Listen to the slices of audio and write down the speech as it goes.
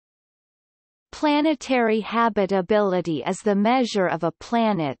Planetary habitability is the measure of a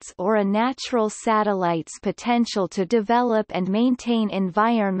planet's or a natural satellite's potential to develop and maintain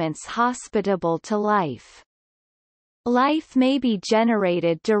environments hospitable to life. Life may be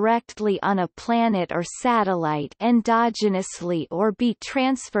generated directly on a planet or satellite endogenously or be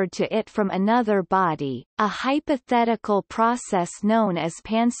transferred to it from another body, a hypothetical process known as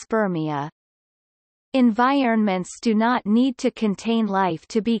panspermia. Environments do not need to contain life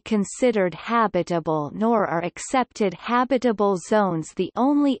to be considered habitable, nor are accepted habitable zones the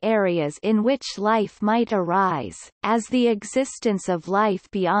only areas in which life might arise, as the existence of life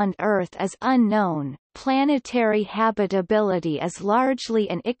beyond Earth is unknown. Planetary habitability is largely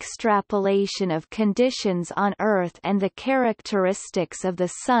an extrapolation of conditions on Earth and the characteristics of the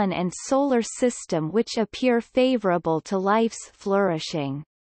Sun and Solar System which appear favorable to life's flourishing.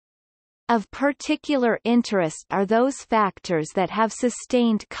 Of particular interest are those factors that have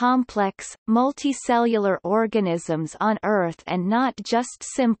sustained complex, multicellular organisms on Earth and not just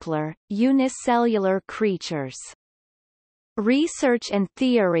simpler, unicellular creatures. Research and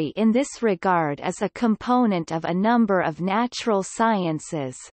theory in this regard is a component of a number of natural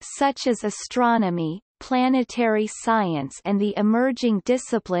sciences, such as astronomy, planetary science and the emerging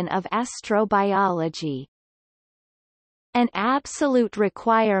discipline of astrobiology. An absolute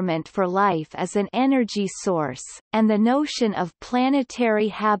requirement for life is an energy source, and the notion of planetary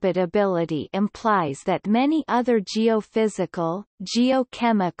habitability implies that many other geophysical,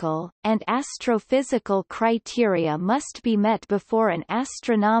 geochemical, and astrophysical criteria must be met before an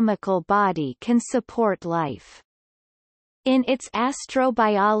astronomical body can support life. In its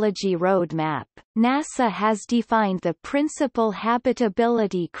astrobiology roadmap, NASA has defined the principal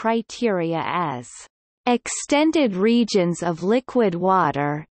habitability criteria as extended regions of liquid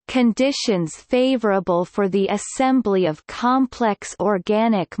water, conditions favorable for the assembly of complex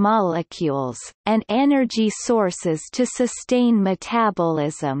organic molecules, and energy sources to sustain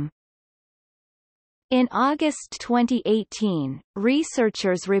metabolism. In August 2018,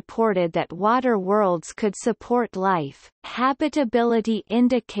 researchers reported that water worlds could support life. Habitability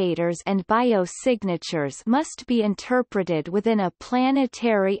indicators and biosignatures must be interpreted within a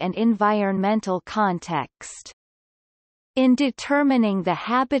planetary and environmental context. In determining the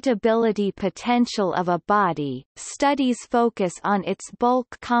habitability potential of a body, studies focus on its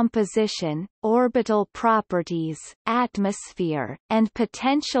bulk composition, orbital properties, atmosphere, and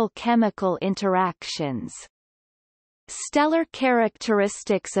potential chemical interactions. Stellar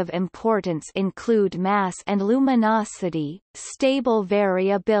characteristics of importance include mass and luminosity, stable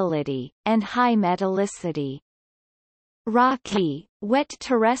variability, and high metallicity. Rocky, wet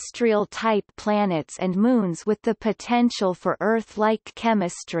terrestrial-type planets and moons with the potential for Earth-like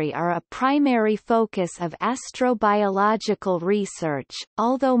chemistry are a primary focus of astrobiological research,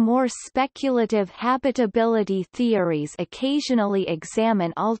 although more speculative habitability theories occasionally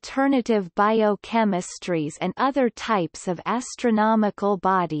examine alternative biochemistries and other types of astronomical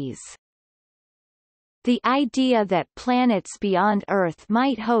bodies. The idea that planets beyond Earth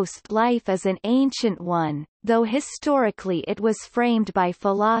might host life is an ancient one, though historically it was framed by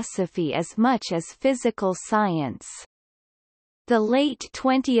philosophy as much as physical science. The late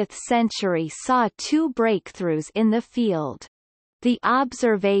 20th century saw two breakthroughs in the field. The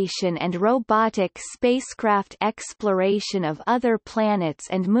observation and robotic spacecraft exploration of other planets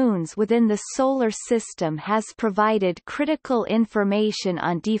and moons within the Solar System has provided critical information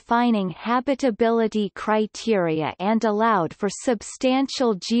on defining habitability criteria and allowed for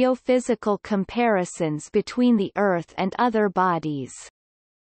substantial geophysical comparisons between the Earth and other bodies.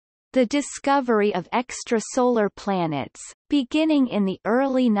 The discovery of extrasolar planets, beginning in the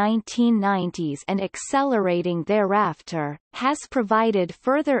early 1990s and accelerating thereafter, has provided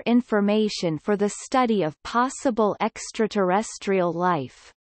information information for the study of possible extraterrestrial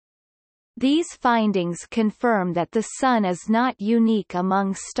life. These findings confirm that the Sun is not unique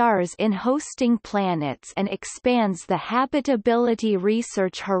among stars in hosting planets and expands the habitability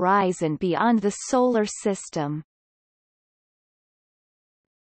research horizon beyond the Solar System.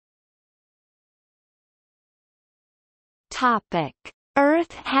 Topic: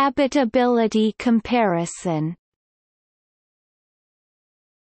 Earth habitability comparison.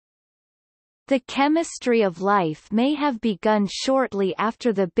 The chemistry of life may have begun shortly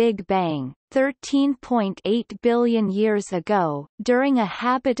after the Big Bang, 13.8 billion years ago, during a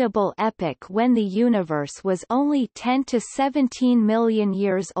habitable epoch when the universe was only 10 to 17 million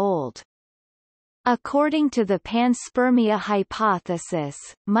years old. According to the panspermia hypothesis,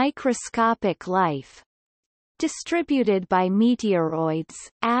 microscopic life, distributed by meteoroids,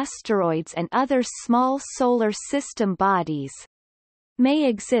 asteroids and other small solar system bodies, may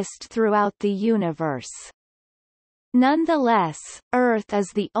exist throughout the universe. Nonetheless, Earth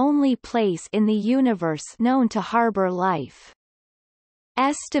is the only place in the universe known to harbor life.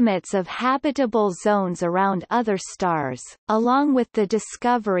 Estimates of habitable zones around other stars, along with the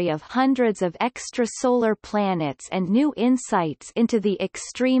discovery of hundreds of extrasolar planets and new insights into the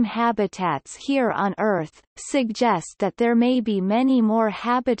extreme habitats here on Earth, suggest that there may be many more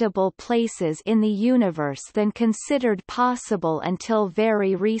habitable places in the universe than considered possible until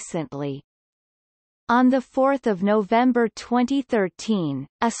very recently. On 4 November 2013,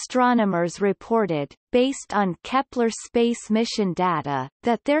 astronomers reported, based on Kepler space mission data,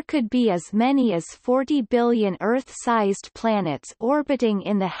 that there could be as many as 40 billion Earth-sized planets orbiting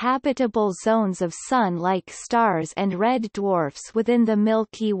in the habitable zones of Sun-like stars and red dwarfs within the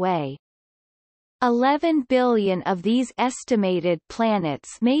Milky Way. 11 billion of these estimated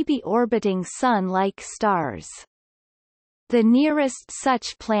planets may be orbiting Sun-like stars. The nearest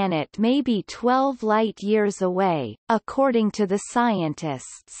such planet may be 12 light-years away, according to the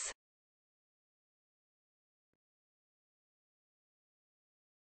scientists.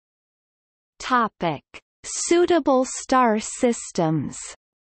 Topic: Suitable star systems.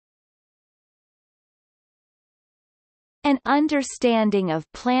 An understanding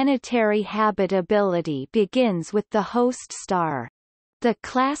of planetary habitability begins with the host star. The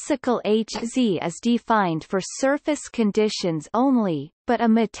classical Hz is defined for surface conditions only, but a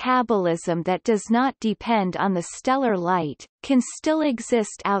metabolism that does not depend on the stellar light, can still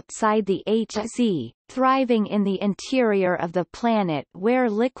exist outside the Hz, thriving in the interior of the planet where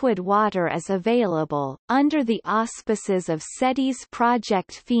liquid water is available. Under the auspices of SETI's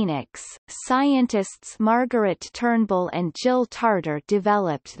Project Phoenix, scientists Margaret Turnbull and Jill Tarter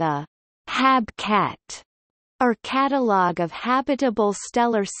developed the HabCat, or Catalogue of Habitable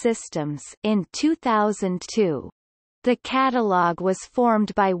Stellar Systems, in 2002. The catalogue was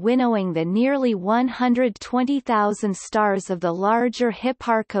formed by winnowing the nearly 120,000 stars of the larger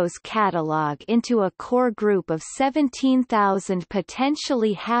Hipparcos catalogue into a core group of 17,000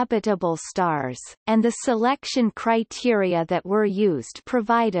 potentially habitable stars, and the selection criteria that were used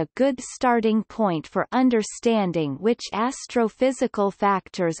provide a good starting point for understanding which astrophysical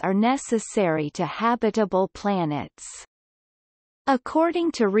factors are necessary to habitable planets.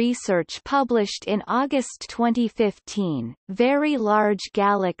 According to research published in August 2015, very large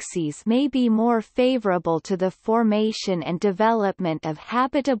galaxies may be more favorable to the formation and development of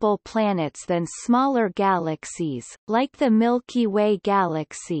habitable planets than smaller galaxies, like the Milky Way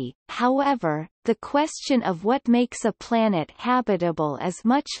galaxy. However, the question of what makes a planet habitable is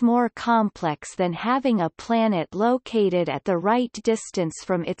much more complex than having a planet located at the right distance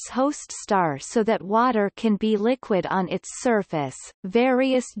from its host star so that water can be liquid on its surface.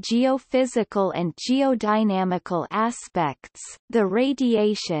 Various geophysical and geodynamical aspects, the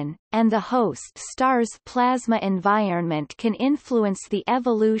radiation, and the host star's plasma environment can influence the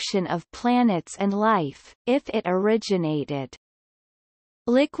evolution of planets and life, if it originated.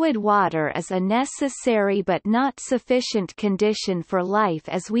 Liquid water is a necessary but not sufficient condition for life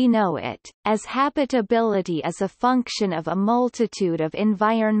as we know it, as habitability is a function of a multitude of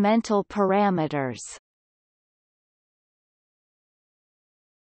environmental parameters.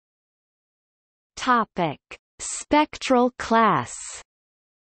 Topic: Spectral class.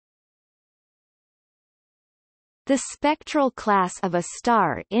 The spectral class of a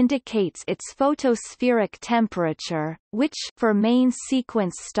star indicates its photospheric temperature, which, for main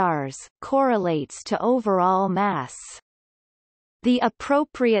sequence stars, correlates to overall mass. The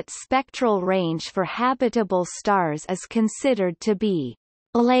appropriate spectral range for habitable stars is considered to be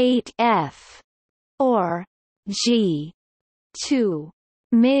late F, or G, to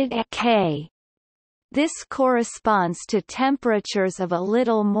mid K. This corresponds to temperatures of a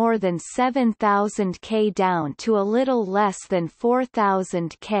little more than 7,000 K down to a little less than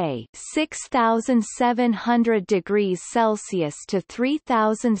 4,000 K, 6,700 degrees Celsius to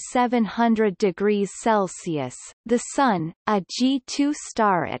 3,700 degrees Celsius. The Sun, a G2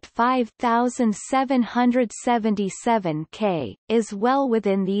 star at 5,777 K, is well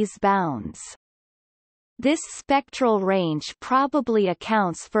within these bounds. This spectral range probably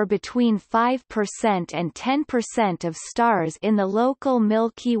accounts for between 5% and 10% of stars in the local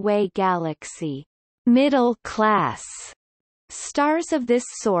Milky Way galaxy. Middle class stars of this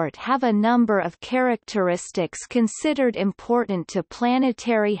sort have a number of characteristics considered important to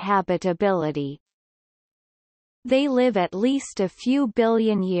planetary habitability. They live at least a few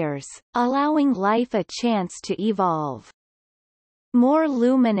billion years, allowing life a chance to evolve. More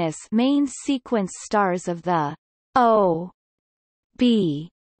luminous main sequence stars of the O, B,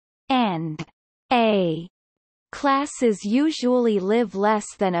 and A classes usually live less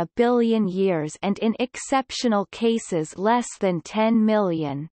than 1 billion years and in exceptional cases less than 10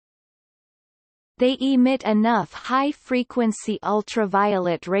 million. They emit enough high-frequency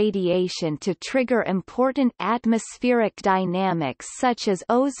ultraviolet radiation to trigger important atmospheric dynamics such as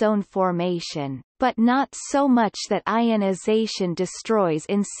ozone formation, but not so much that ionization destroys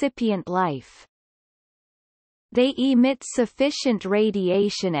incipient life. They emit sufficient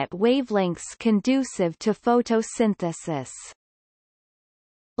radiation at wavelengths conducive to photosynthesis.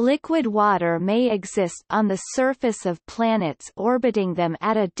 Liquid water may exist on the surface of planets orbiting them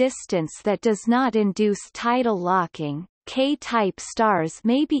at a distance that does not induce tidal locking. K-type stars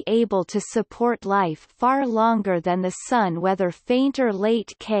may be able to support life far longer than the Sun. Whether fainter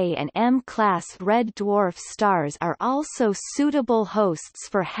late K and M-class red dwarf stars are also suitable hosts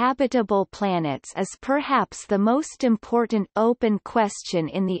for habitable planets is perhaps the most important open question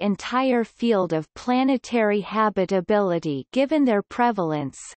in the entire field of planetary habitability given their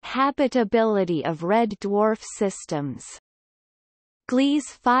prevalence. Habitability of red dwarf systems.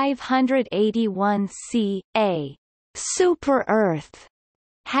 Gliese 581c. A super-Earth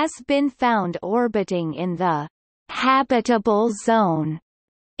has been found orbiting in the habitable zone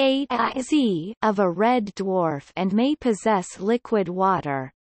of a red dwarf and may possess liquid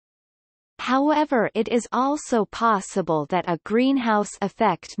water. However, it is also possible that a greenhouse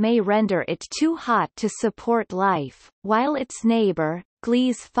effect may render it too hot to support life, while its neighbor,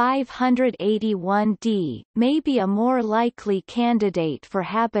 Gliese 581d, may be a more likely candidate for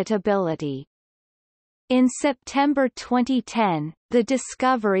habitability. In September 2010, the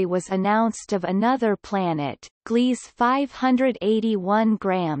discovery was announced of another planet, Gliese 581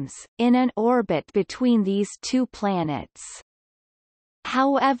 grams, in an orbit between these two planets.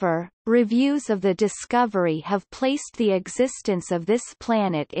 However, reviews of the discovery have placed the existence of this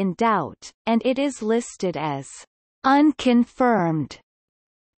planet in doubt, and it is listed as unconfirmed.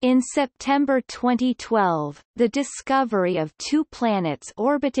 In September 2012, the discovery of two planets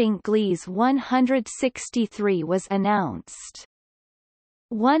orbiting Gliese 163 was announced.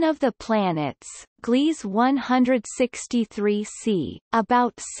 One of the planets, Gliese 163c,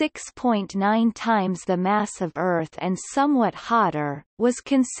 about 6.9 times the mass of Earth and somewhat hotter, was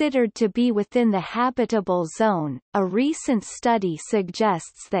considered to be within the habitable zone. A recent study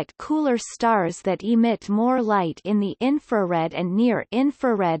suggests that cooler stars that emit more light in the infrared and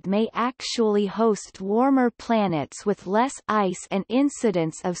near-infrared may actually host warmer planets with less ice and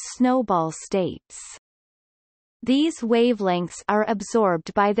incidence of snowball states. These wavelengths are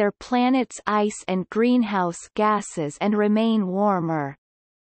absorbed by their planet's ice and greenhouse gases and remain warmer.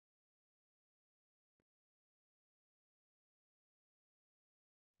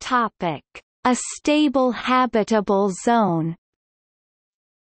 Topic: A stable habitable zone.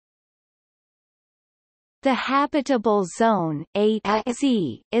 The habitable zone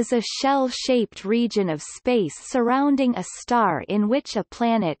is a shell-shaped region of space surrounding a star in which a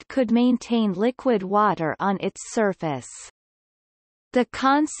planet could maintain liquid water on its surface. The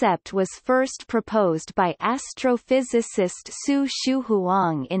concept was first proposed by astrophysicist Su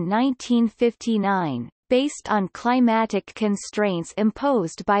Shuhuang in 1959, based on climatic constraints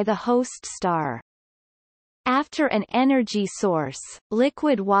imposed by the host star. After an energy source,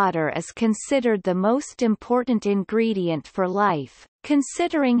 liquid water is considered the most important ingredient for life,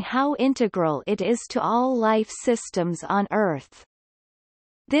 considering how integral it is to all life systems on Earth.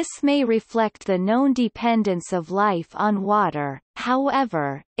 This may reflect the known dependence of life on water.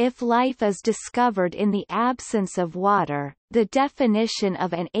 However, if life is discovered in the absence of water, the definition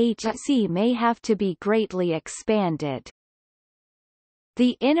of an HZ may have to be greatly expanded.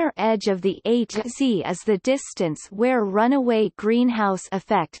 The inner edge of the HZ is the distance where runaway greenhouse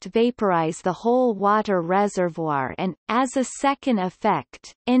effect vaporize the whole water reservoir and, as a second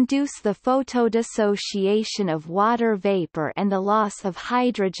effect, induce the photodissociation of water vapor and the loss of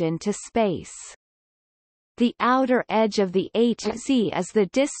hydrogen to space. The outer edge of the HZ is the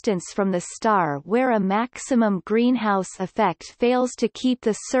distance from the star where a maximum greenhouse effect fails to keep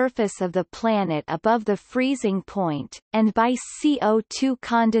the surface of the planet above the freezing point, and by CO2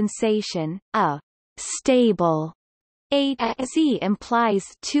 condensation, a stable HZ implies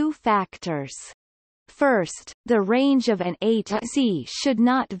two factors. First, the range of an HZ should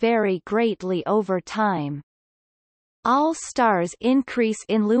not vary greatly over time. All stars increase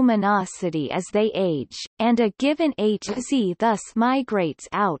in luminosity as they age, and a given HZ thus migrates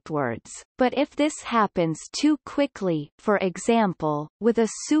outwards, but if this happens too quickly, for example, with a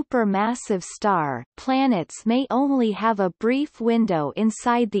supermassive star, planets may only have a brief window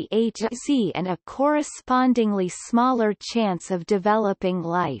inside the HZ and a correspondingly smaller chance of developing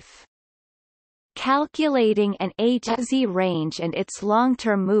life. Calculating an HZ range and its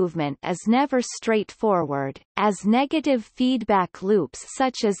long-term movement is never straightforward, as negative feedback loops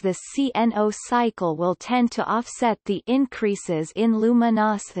such as the CNO cycle will tend to offset the increases in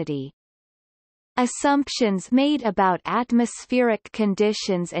luminosity. Assumptions made about atmospheric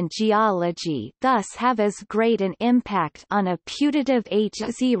conditions and geology thus have as great an impact on a putative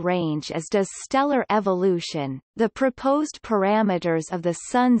HZ range as does stellar evolution. The proposed parameters of the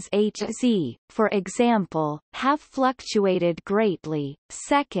Sun's HZ, for example, have fluctuated greatly.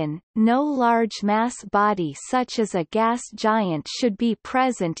 Second, no large mass body such as a gas giant should be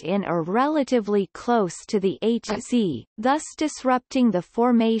present in or relatively close to the HZ, thus disrupting the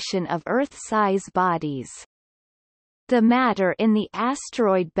formation of Earth-size bodies. The matter in the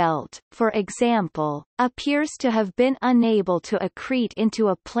asteroid belt, for example, appears to have been unable to accrete into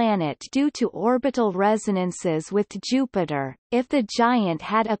a planet due to orbital resonances with Jupiter. If the giant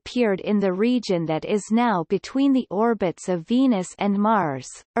had appeared in the region that is now between the orbits of Venus and Mars,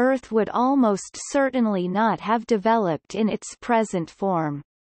 Earth would almost certainly not have developed in its present form.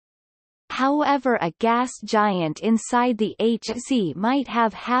 However, a gas giant inside the HZ might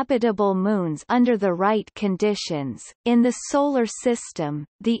have habitable moons under the right conditions. In the Solar System,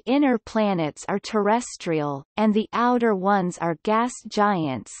 the inner planets are terrestrial, and the outer ones are gas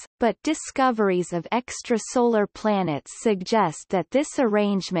giants, but discoveries of extrasolar planets suggest that this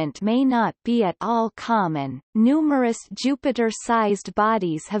arrangement may not be at all common. Numerous Jupiter-sized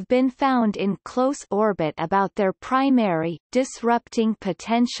bodies have been found in close orbit about their primary, disrupting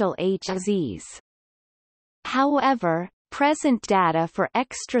potential HZs. However, present data for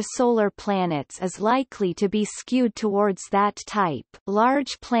extrasolar planets is likely to be skewed towards that type,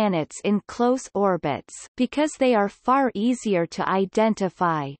 large planets in close orbits, because they are far easier to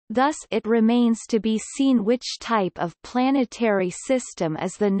identify. Thus it remains to be seen which type of planetary system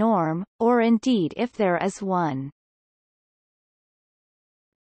is the norm, or indeed if there is one.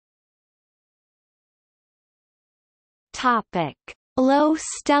 Topic: Low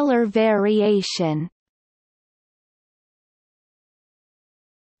stellar variation.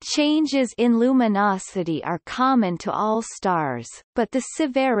 Changes in luminosity are common to all stars, but the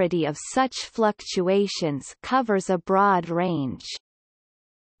severity of such fluctuations covers a broad range.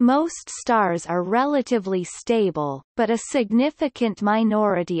 Most stars are relatively stable, but a significant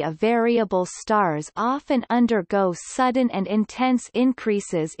minority of variable stars often undergo sudden and intense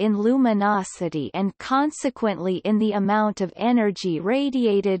increases in luminosity and consequently in the amount of energy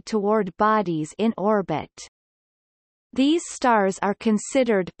radiated toward bodies in orbit. These stars are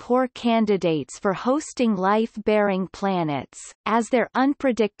considered poor candidates for hosting life-bearing planets, as their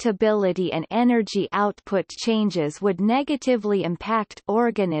unpredictability and energy output changes would negatively impact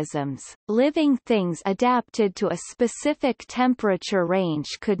organisms. Living things adapted to a specific temperature range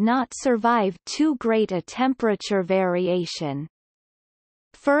could not survive too great a temperature variation.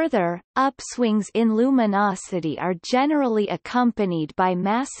 Further, upswings in luminosity are generally accompanied by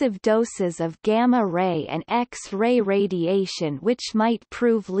massive doses of gamma-ray and X-ray radiation which might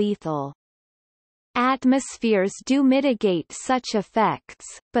prove lethal. Atmospheres do mitigate such effects,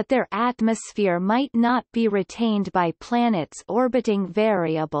 but their atmosphere might not be retained by planets orbiting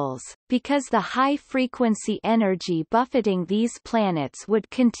variables, because the high-frequency energy buffeting these planets would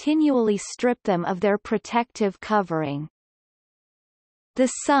continually strip them of their protective covering. The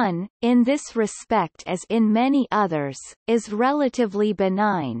Sun, in this respect as in many others, is relatively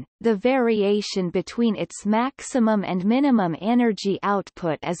benign. The variation between its maximum and minimum energy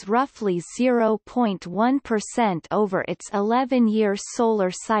output is roughly 0.1% over its 11-year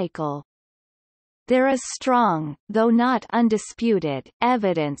solar cycle. There is strong, though not undisputed,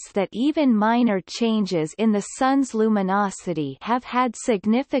 evidence that even minor changes in the Sun's luminosity have had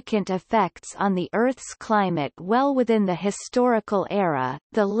significant effects on the Earth's climate well within the historical era.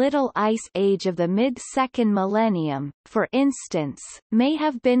 The Little Ice Age of the mid-second millennium, for instance, may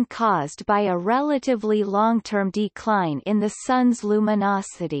have been caused by a relatively long-term decline in the Sun's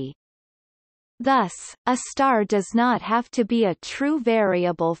luminosity. Thus, a star does not have to be a true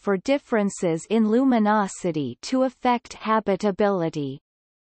variable for differences in luminosity to affect habitability.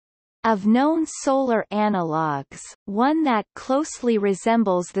 Of known solar analogues, one that closely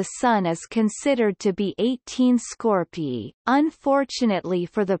resembles the Sun is considered to be 18 Scorpii. Unfortunately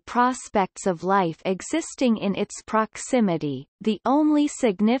for the prospects of life existing in its proximity, the only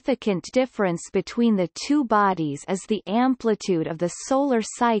significant difference between the two bodies is the amplitude of the solar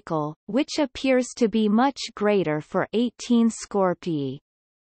cycle, which appears to be much greater for 18 Scorpii.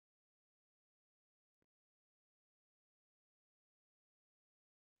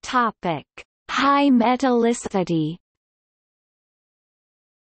 Topic: High metallicity.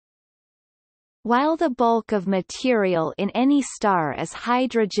 While the bulk of material in any star is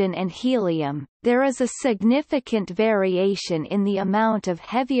hydrogen and helium, there is a significant variation in the amount of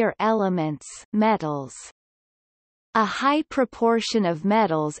heavier elements, metals. A high proportion of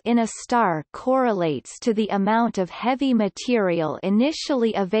metals in a star correlates to the amount of heavy material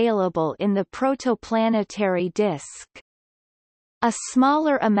initially available in the protoplanetary disk. A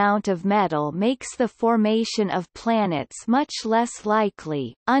smaller amount of metal makes the formation of planets much less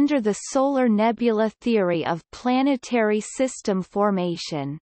likely, under the solar nebula theory of planetary system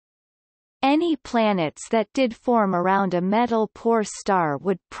formation. Any planets that did form around a metal-poor star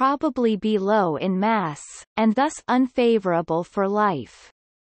would probably be low in mass, and thus unfavorable for life.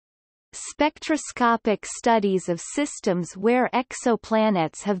 Spectroscopic studies of systems where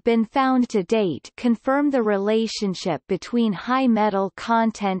exoplanets have been found to date confirm the relationship between high metal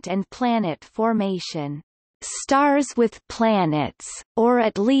content and planet formation. Stars with planets, or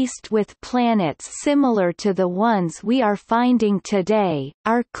at least with planets similar to the ones we are finding today,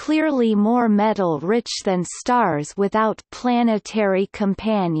 are clearly more metal-rich than stars without planetary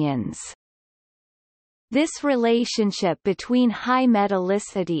companions. This relationship between high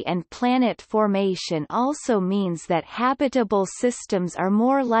metallicity and planet formation also means that habitable systems are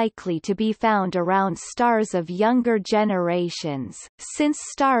more likely to be found around stars of younger generations, since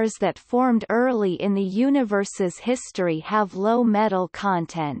stars that formed early in the universe's history have low metal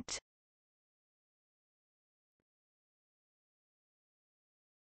content.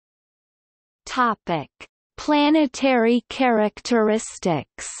 Topic: Planetary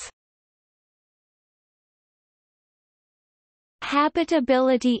characteristics.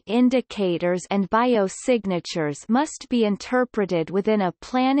 Habitability indicators and biosignatures must be interpreted within a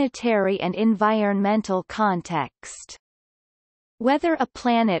planetary and environmental context. Whether a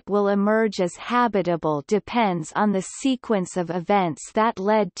planet will emerge as habitable depends on the sequence of events that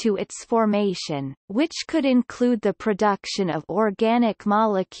led to its formation, which could include the production of organic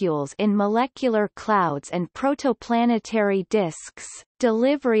molecules in molecular clouds and protoplanetary disks,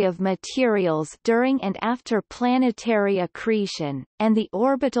 delivery of materials during and after planetary accretion, and the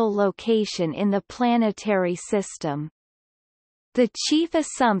orbital location in the planetary system. The chief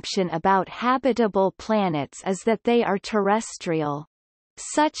assumption about habitable planets is that they are terrestrial.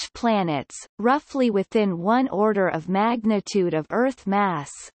 Such planets, roughly within one order of magnitude of Earth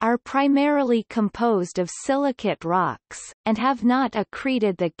mass, are primarily composed of silicate rocks, and have not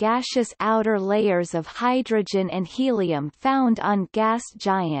accreted the gaseous outer layers of hydrogen and helium found on gas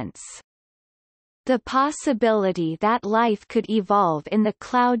giants. The possibility that life could evolve in the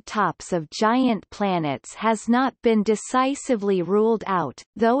cloud tops of giant planets has not been decisively ruled out,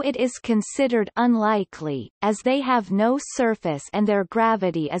 though it is considered unlikely, as they have no surface and their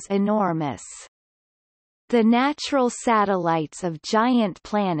gravity is enormous. The natural satellites of giant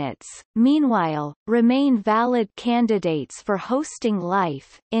planets, meanwhile, remain valid candidates for hosting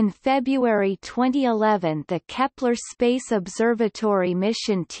life. In February 2011, the Kepler Space Observatory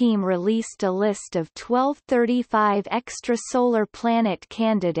mission team released a list of 1235 extrasolar planet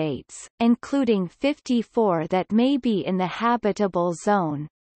candidates, including 54 that may be in the habitable zone.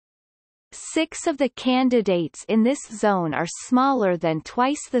 6 of the candidates in this zone are smaller than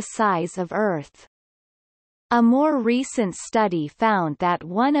twice the size of Earth. A more recent study found that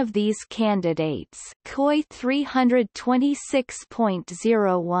one of these candidates, KOI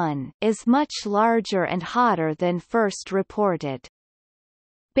 326.01, is much larger and hotter than first reported.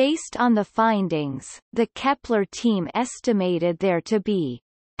 Based on the findings, the Kepler team estimated there to be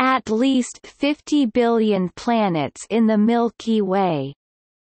at least 50 billion planets in the Milky Way,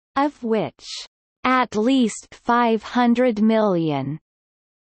 of which at least 500 million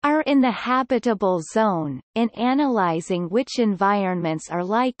are in the habitable zone. In analyzing which environments are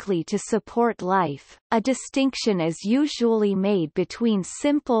likely to support life, a distinction is usually made between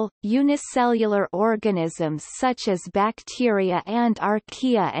simple, unicellular organisms such as bacteria and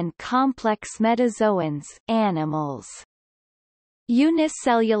archaea and complex metazoans, animals.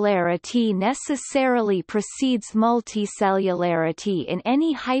 Unicellularity necessarily precedes multicellularity in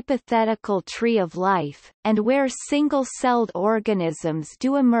any hypothetical tree of life, and where single-celled organisms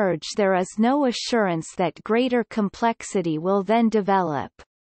do emerge there is no assurance that greater complexity will then develop.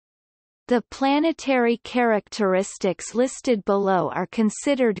 The planetary characteristics listed below are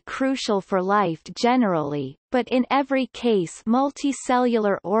considered crucial for life generally, but in every case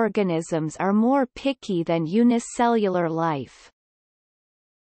multicellular organisms are more picky than unicellular life.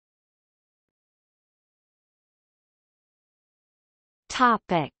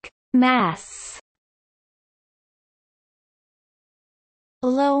 Topic: Mass.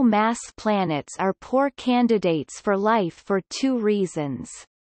 Low-mass planets are poor candidates for life for two reasons.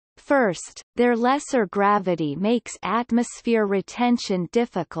 First, their lesser gravity makes atmosphere retention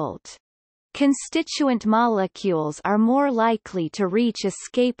difficult. Constituent molecules are more likely to reach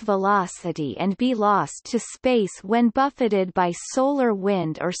escape velocity and be lost to space when buffeted by solar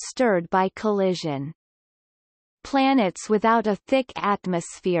wind or stirred by collision. Planets without a thick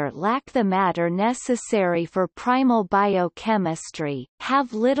atmosphere lack the matter necessary for primal biochemistry,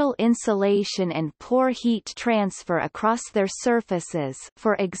 have little insulation and poor heat transfer across their surfaces.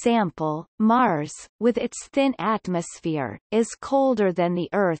 For example, Mars, with its thin atmosphere, is colder than the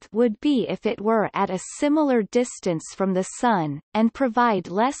Earth would be if it were at a similar distance from the Sun, and provide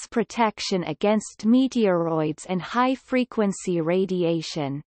less protection against meteoroids and high-frequency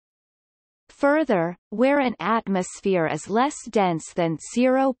radiation. Further, where an atmosphere is less dense than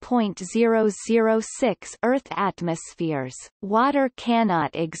 0.006 Earth atmospheres, water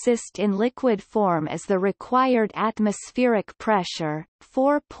cannot exist in liquid form as the required atmospheric pressure,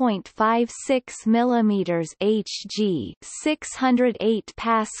 4.56 mm Hg, 608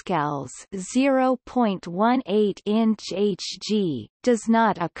 pascals, 0.18 inch Hg, does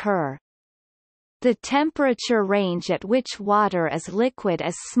not occur. The temperature range at which water is liquid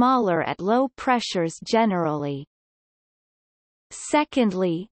is smaller at low pressures generally.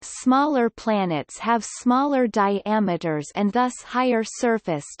 Secondly, smaller planets have smaller diameters and thus higher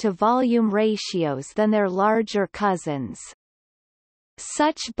surface-to-volume ratios than their larger cousins.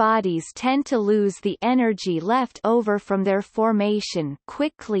 Such bodies tend to lose the energy left over from their formation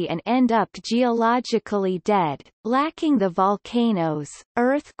quickly and end up geologically dead, lacking the volcanoes,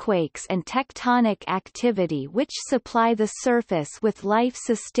 earthquakes and tectonic activity which supply the surface with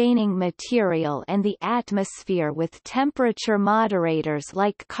life-sustaining material and the atmosphere with temperature moderators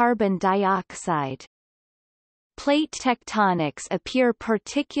like carbon dioxide. Plate tectonics appear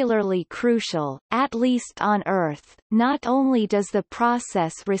particularly crucial, at least on Earth. Not only does the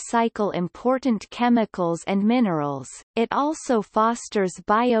process recycle important chemicals and minerals, it also fosters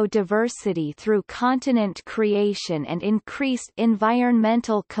biodiversity through continent creation and increased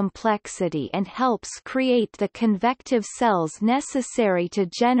environmental complexity and helps create the convective cells necessary to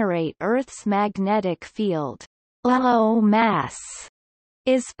generate Earth's magnetic field. Low mass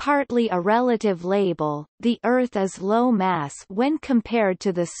is partly a relative label. The Earth is low mass when compared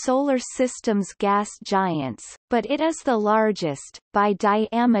to the Solar System's gas giants, but it is the largest, by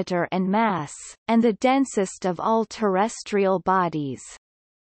diameter and mass, and the densest of all terrestrial bodies.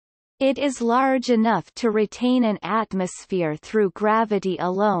 It is large enough to retain an atmosphere through gravity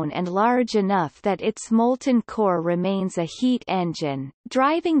alone and large enough that its molten core remains a heat engine,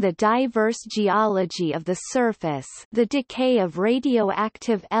 driving the diverse geology of the surface. The decay of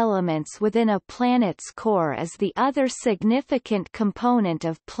radioactive elements within a planet's core is the other significant component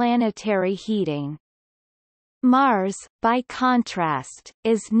of planetary heating. Mars, by contrast,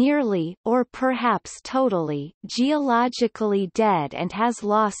 is nearly, or perhaps totally, geologically dead and has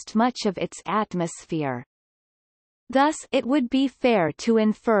lost much of its atmosphere. Thus it would be fair to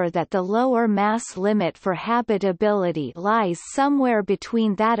infer that the lower mass limit for habitability lies somewhere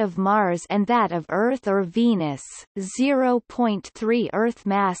between that of Mars and that of Earth or Venus. 0.3 Earth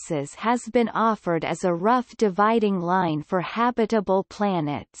masses has been offered as a rough dividing line for habitable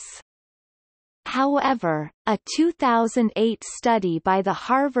planets. However, a 2008 study by the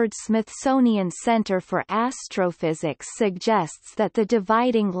Harvard-Smithsonian Center for Astrophysics suggests that the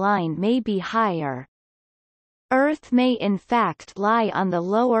dividing line may be higher. Earth may in fact lie on the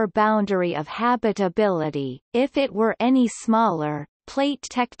lower boundary of habitability. If it were any smaller, plate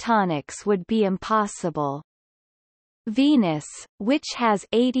tectonics would be impossible. Venus, which has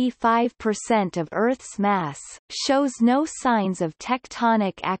 85% of Earth's mass, shows no signs of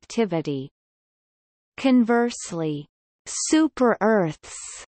tectonic activity. Conversely,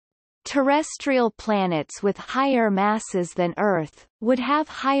 super-Earths, terrestrial planets with higher masses than Earth, would have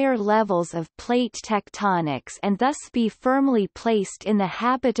higher levels of plate tectonics and thus be firmly placed in the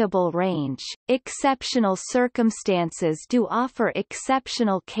habitable range. Exceptional circumstances do offer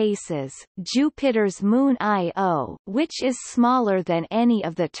exceptional cases. Jupiter's moon Io, which is smaller than any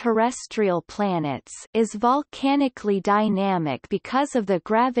of the terrestrial planets, is volcanically dynamic because of the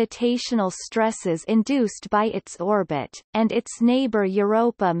gravitational stresses induced by its orbit, and its neighbor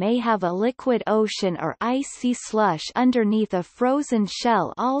Europa may have a liquid ocean or icy slush underneath a frozen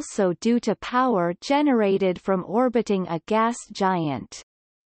shell also due to power generated from orbiting a gas giant.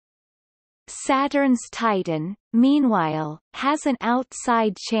 Saturn's Titan, meanwhile, has an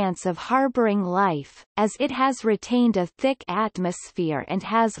outside chance of harboring life, as it has retained a thick atmosphere and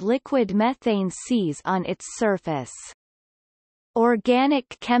has liquid methane seas on its surface.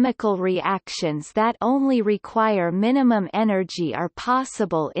 Organic chemical reactions that only require minimum energy are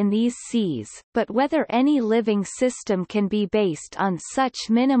possible in these seas, but whether any living system can be based on such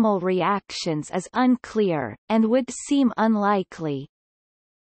minimal reactions is unclear, and would seem unlikely.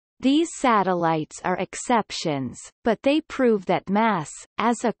 These satellites are exceptions, but they prove that mass,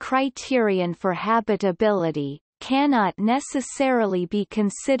 as a criterion for habitability, cannot necessarily be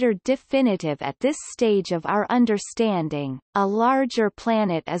considered definitive at this stage of our understanding. A larger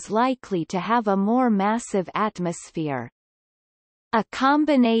planet is likely to have a more massive atmosphere. A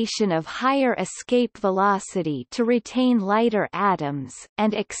combination of higher escape velocity to retain lighter atoms,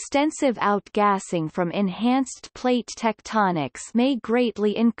 and extensive outgassing from enhanced plate tectonics may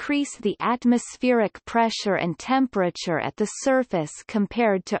greatly increase the atmospheric pressure and temperature at the surface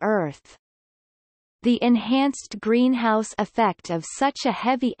compared to Earth. The enhanced greenhouse effect of such a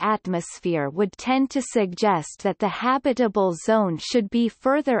heavy atmosphere would tend to suggest that the habitable zone should be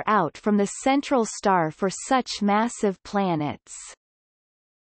further out from the central star for such massive planets.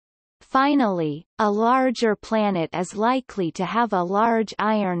 Finally, a larger planet is likely to have a large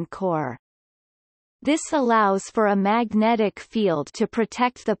iron core. This allows for a magnetic field to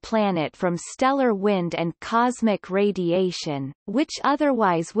protect the planet from stellar wind and cosmic radiation, which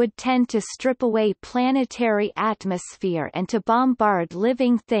otherwise would tend to strip away planetary atmosphere and to bombard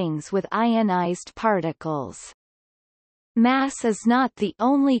living things with ionized particles. Mass is not the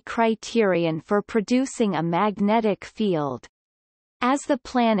only criterion for producing a magnetic field, as the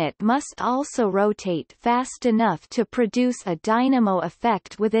planet must also rotate fast enough to produce a dynamo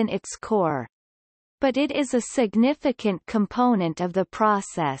effect within its core. But it is a significant component of the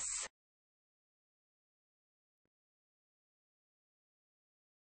process.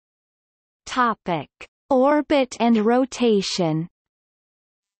 Topic: Orbit and rotation.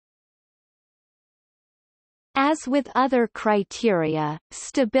 As with other criteria,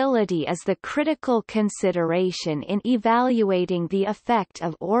 stability is the critical consideration in evaluating the effect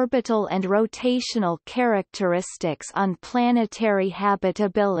of orbital and rotational characteristics on planetary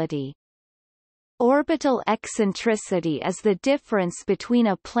habitability. Orbital eccentricity is the difference between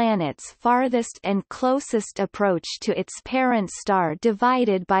a planet's farthest and closest approach to its parent star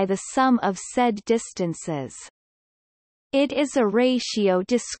divided by the sum of said distances. It is a ratio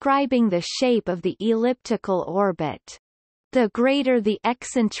describing the shape of the elliptical orbit. The greater the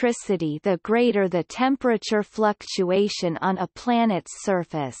eccentricity, the greater the temperature fluctuation on a planet's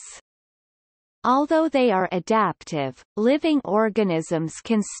surface. Although they are adaptive, living organisms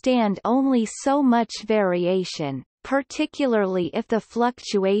can stand only so much variation, particularly if the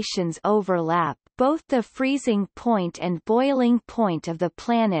fluctuations overlap both the freezing point and boiling point of the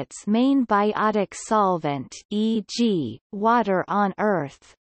planet's main biotic solvent, e.g., water on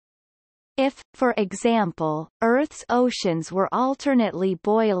Earth. If, for example, Earth's oceans were alternately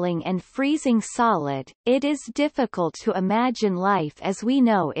boiling and freezing solid, it is difficult to imagine life as we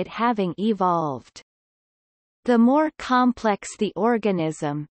know it having evolved. The more complex the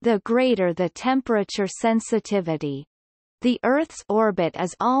organism, the greater the temperature sensitivity. The Earth's orbit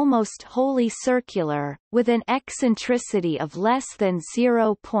is almost wholly circular, with an eccentricity of less than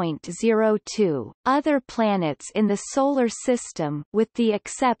 0.02. Other planets in the Solar System, with the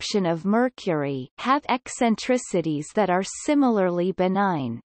exception of Mercury, have eccentricities that are similarly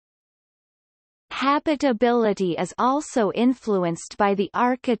benign. Habitability is also influenced by the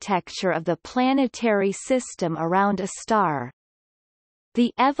architecture of the planetary system around a star.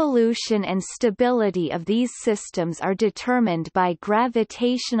 The evolution and stability of these systems are determined by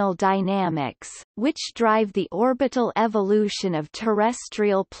gravitational dynamics, which drive the orbital evolution of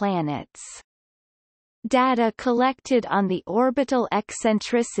terrestrial planets. Data collected on the orbital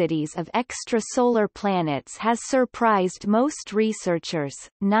eccentricities of extrasolar planets has surprised most researchers.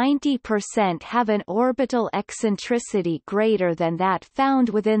 90% have an orbital eccentricity greater than that found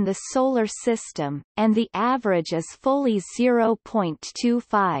within the Solar System, and the average is fully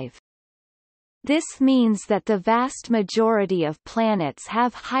 0.25. This means that the vast majority of planets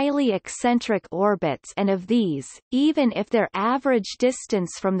have highly eccentric orbits, and of these, even if their average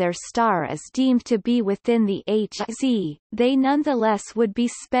distance from their star is deemed to be within the Hz, they nonetheless would be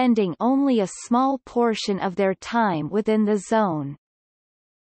spending only a small portion of their time within the zone.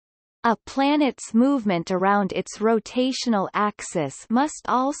 A planet's movement around its rotational axis must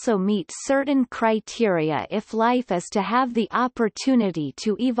also meet certain criteria if life is to have the opportunity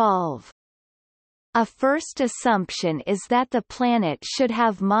to evolve. A first assumption is that the planet should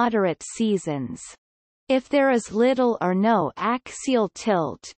have moderate seasons. If there is little or no axial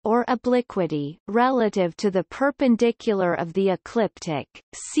tilt, or obliquity, relative to the perpendicular of the ecliptic,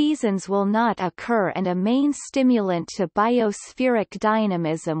 seasons will not occur and a main stimulant to biospheric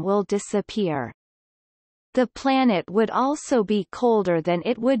dynamism will disappear. The planet would also be colder than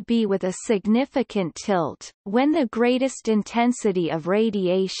it would be with a significant tilt, when the greatest intensity of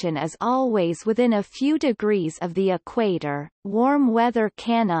radiation is always within a few degrees of the equator. Warm weather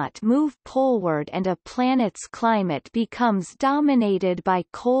cannot move poleward and a planet's climate becomes dominated by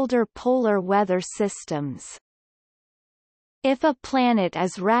colder polar weather systems. If a planet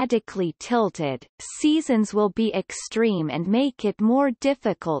is radically tilted, seasons will be extreme and make it more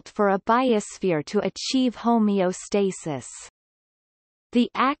difficult for a biosphere to achieve homeostasis.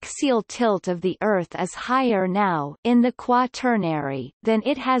 The axial tilt of the Earth is higher now in the Quaternary than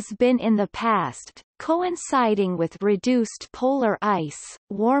it has been in the past, coinciding with reduced polar ice,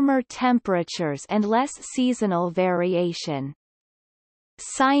 warmer temperatures and less seasonal variation.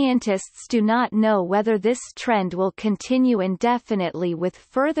 Scientists do not know whether this trend will continue indefinitely with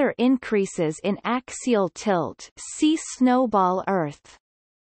further increases in axial tilt. See Snowball Earth.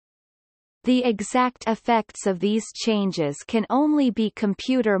 The exact effects of these changes can only be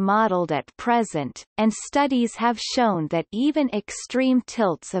computer modeled at present, and studies have shown that even extreme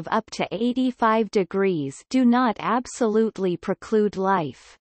tilts of up to 85 degrees do not absolutely preclude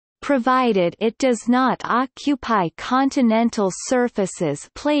life, provided it does not occupy continental surfaces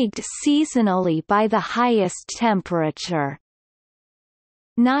plagued seasonally by the highest temperature.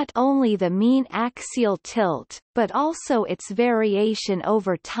 Not only the mean axial tilt, but also its variation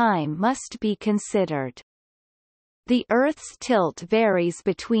over time must be considered. The Earth's tilt varies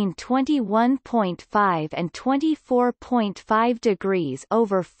between 21.5 and 24.5 degrees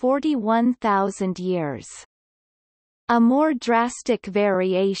over 41,000 years. A more drastic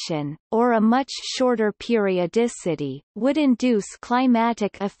variation, or a much shorter periodicity, would induce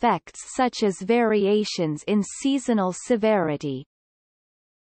climatic effects such as variations in seasonal severity.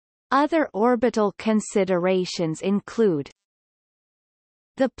 Other orbital considerations include: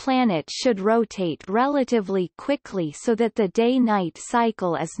 the planet should rotate relatively quickly so that the day-night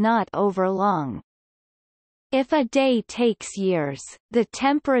cycle is not overlong. If a day takes years, the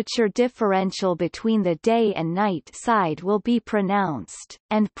temperature differential between the day and night side will be pronounced,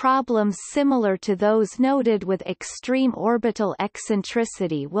 and problems similar to those noted with extreme orbital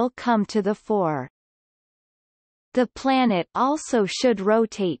eccentricity will come to the fore. The planet also should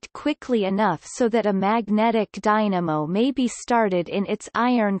rotate quickly enough so that a magnetic dynamo may be started in its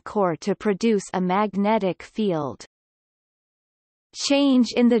iron core to produce a magnetic field.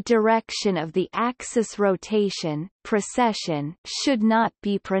 Change in the direction of the axis rotation, precession, should not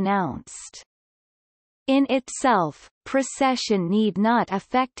be pronounced. In itself, precession need not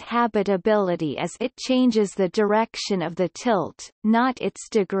affect habitability as it changes the direction of the tilt, not its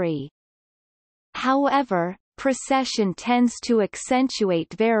degree. However, precession tends to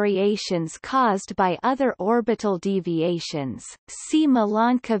accentuate variations caused by other orbital deviations. See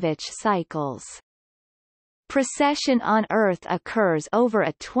Milankovitch cycles. Precession on Earth occurs over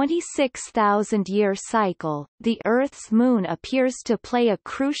a 26,000-year cycle. The Earth's moon appears to play a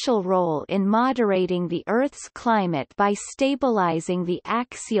crucial role in moderating the Earth's climate by stabilizing the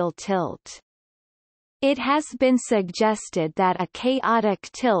axial tilt. It has been suggested that a chaotic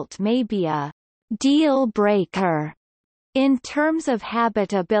tilt may be a deal breaker in terms of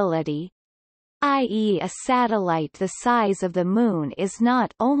habitability, i.e. a satellite the size of the Moon is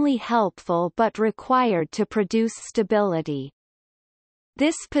not only helpful but required to produce stability.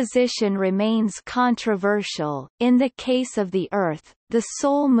 This position remains controversial. In the case of the Earth, the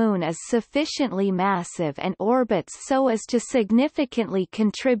sole Moon is sufficiently massive and orbits so as to significantly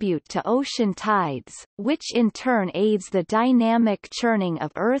contribute to ocean tides, which in turn aids the dynamic churning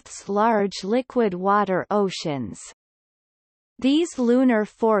of Earth's large liquid water oceans. These lunar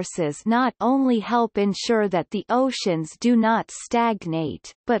forces not only help ensure that the oceans do not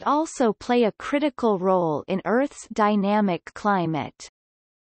stagnate, but also play a critical role in Earth's dynamic climate.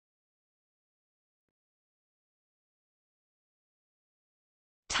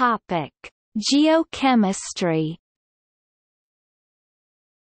 Topic: Geochemistry.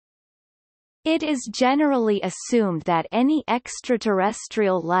 It is generally assumed that any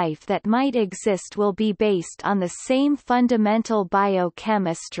extraterrestrial life that might exist will be based on the same fundamental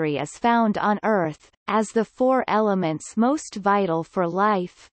biochemistry as found on Earth, as the four elements most vital for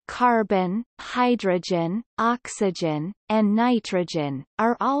life, carbon, hydrogen, oxygen, and nitrogen,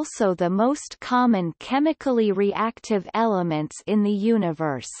 are also the most common chemically reactive elements in the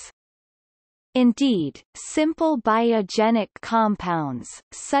universe. Indeed, simple biogenic compounds,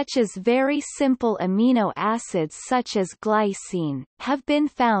 such as very simple amino acids such as glycine, have been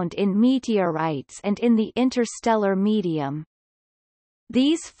found in meteorites and in the interstellar medium.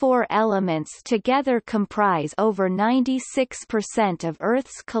 These four elements together comprise over 96% of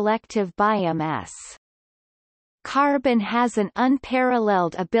Earth's collective biomass. Carbon has an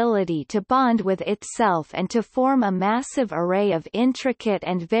unparalleled ability to bond with itself and to form a massive array of intricate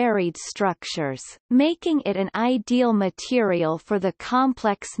and varied structures, making it an ideal material for the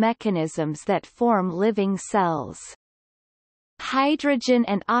complex mechanisms that form living cells. Hydrogen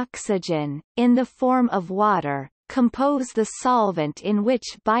and oxygen, in the form of water, compose the solvent in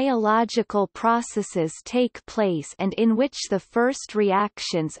which biological processes take place and in which the first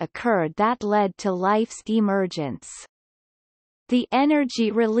reactions occurred that led to life's emergence. The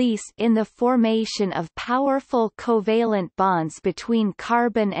energy release in the formation of powerful covalent bonds between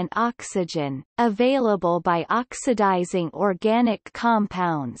carbon and oxygen, available by oxidizing organic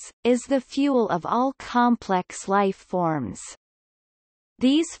compounds, is the fuel of all complex life forms.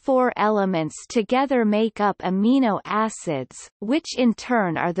 These four elements together make up amino acids, which in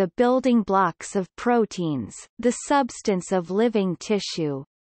turn are the building blocks of proteins, the substance of living tissue.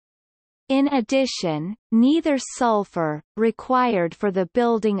 In addition, neither sulfur, required for the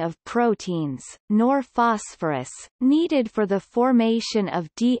building of proteins, nor phosphorus, needed for the formation of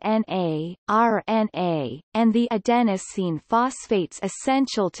DNA, RNA, and the adenosine phosphates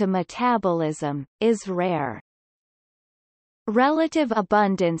essential to metabolism, is rare. Relative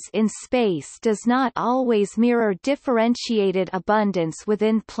abundance in space does not always mirror differentiated abundance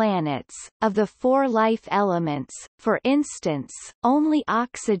within planets. Of the four life elements, for instance, only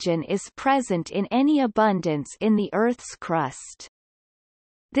oxygen is present in any abundance in the Earth's crust.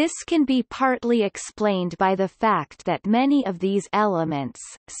 This can be partly explained by the fact that many of these elements,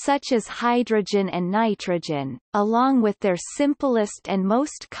 such as hydrogen and nitrogen, along with their simplest and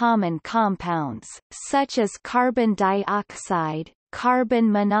most common compounds, such as carbon dioxide,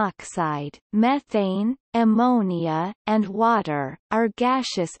 carbon monoxide, methane, ammonia, and water, are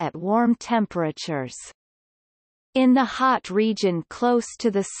gaseous at warm temperatures. In the hot region close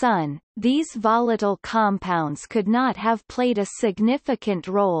to the Sun, these volatile compounds could not have played a significant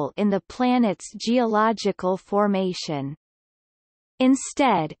role in the planet's geological formation.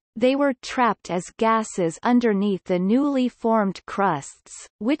 Instead, they were trapped as gases underneath the newly formed crusts,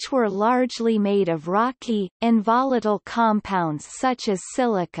 which were largely made of rocky, involatile compounds such as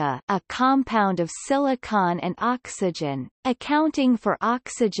silica, a compound of silicon and oxygen, accounting for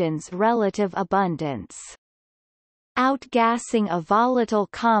oxygen's relative abundance. Outgassing of volatile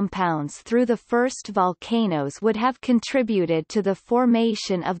compounds through the first volcanoes would have contributed to the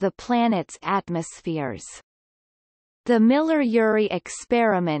formation of the planet's atmospheres. The Miller-Urey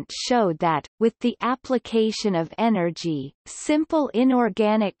experiment showed that, with the application of energy, simple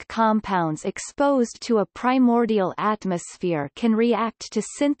inorganic compounds exposed to a primordial atmosphere can react to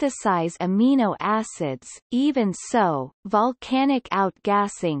synthesize amino acids. Even so, volcanic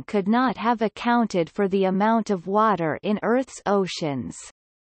outgassing could not have accounted for the amount of water in Earth's oceans.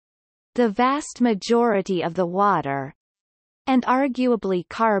 The vast majority of the water, and arguably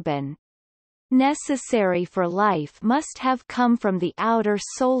carbon, necessary for life must have come from the outer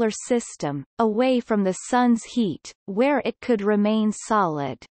solar system, away from the Sun's heat, where it could remain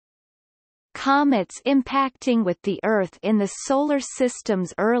solid. Comets impacting with the Earth in the Solar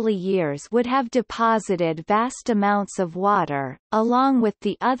System's early years would have deposited vast amounts of water, along with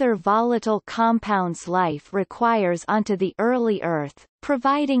the other volatile compounds life requires onto the early Earth,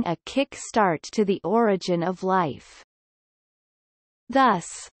 providing a kick-start to the origin of life.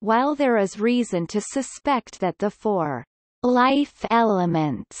 Thus, while there is reason to suspect that the four life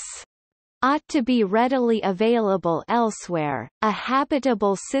elements ought to be readily available elsewhere, a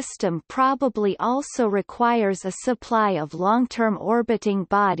habitable system probably also requires a supply of long-term orbiting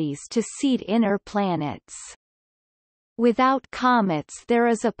bodies to seed inner planets. Without comets there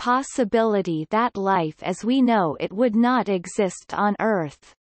is a possibility that life as we know it would not exist on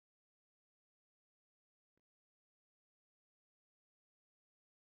Earth.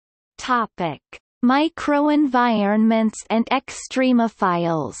 Topic: Microenvironments and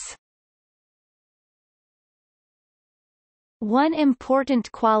extremophiles. One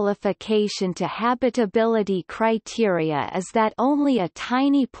important qualification to habitability criteria is that only a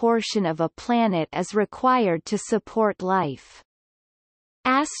tiny portion of a planet is required to support life.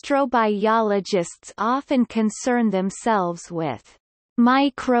 Astrobiologists often concern themselves with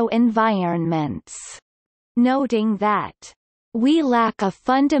microenvironments, noting that We lack a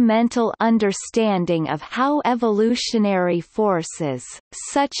fundamental understanding of how evolutionary forces,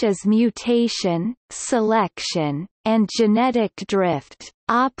 such as mutation, selection, and genetic drift,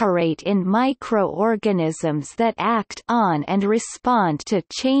 operate in microorganisms that act on and respond to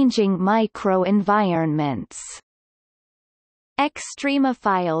changing microenvironments.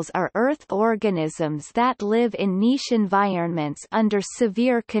 Extremophiles are Earth organisms that live in niche environments under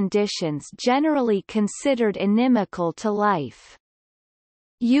severe conditions generally considered inimical to life.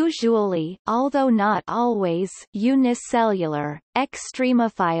 Usually, although not always, unicellular,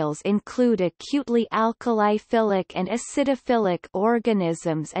 extremophiles include acutely alkaliphilic and acidophilic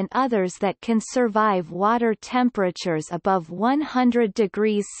organisms and others that can survive water temperatures above 100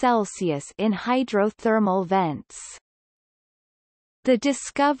 degrees Celsius in hydrothermal vents. The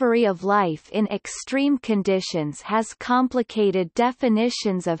discovery of life in extreme conditions has complicated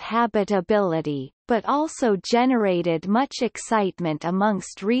definitions of habitability, but also generated much excitement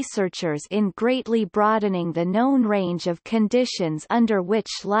amongst researchers in greatly broadening the known range of conditions under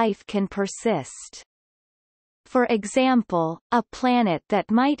which life can persist. For example, a planet that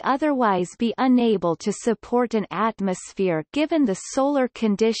might otherwise be unable to support an atmosphere given the solar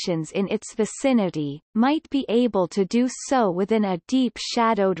conditions in its vicinity, might be able to do so within a deep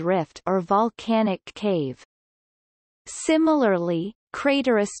shadowed rift or volcanic cave. Similarly,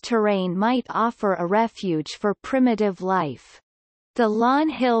 craterous terrain might offer a refuge for primitive life. The Lawn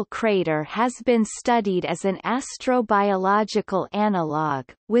Hill crater has been studied as an astrobiological analog,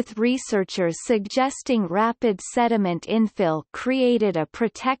 with researchers suggesting rapid sediment infill created a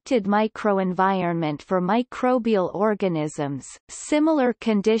protected microenvironment for microbial organisms. Similar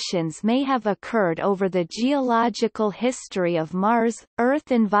conditions may have occurred over the geological history of Mars.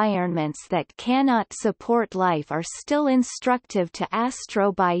 Earth environments that cannot support life are still instructive to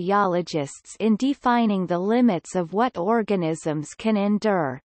astrobiologists in defining the limits of what organisms can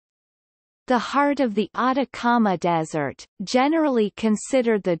endure. The heart of the Atacama Desert, generally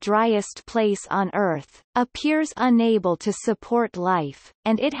considered the driest place on Earth, appears unable to support life,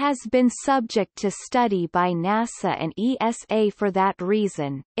 and it has been subject to study by NASA and ESA for that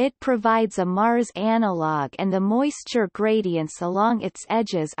reason. It provides a Mars analog, and the moisture gradients along its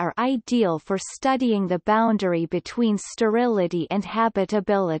edges are ideal for studying the boundary between sterility and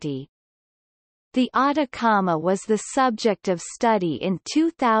habitability. The Atacama was the subject of study in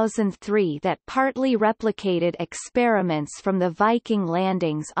 2003 that partly replicated experiments from the Viking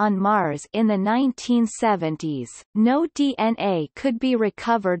landings on Mars in the 1970s. No DNA could be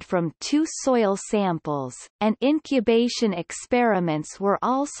recovered from 2 soil samples, and incubation experiments were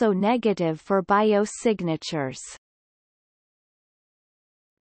also negative for biosignatures.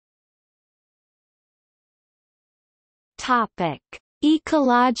 Topic: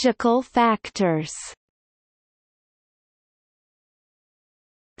 Ecological factors.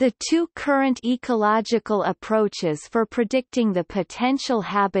 The 2 current ecological approaches for predicting the potential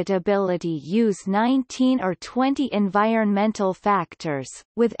habitability use 19 or 20 environmental factors,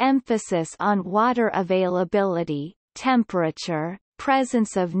 with emphasis on water availability, temperature,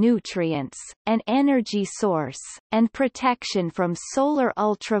 presence of nutrients, an energy source, and protection from solar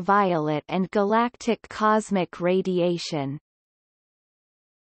ultraviolet and galactic cosmic radiation.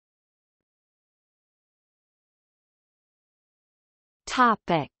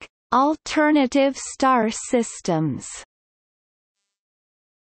 Topic: Alternative star systems.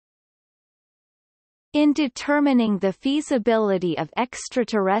 In determining the feasibility of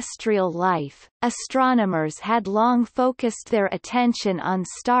extraterrestrial life, astronomers had long focused their attention on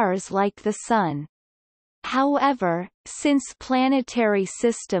stars like the Sun. However, since planetary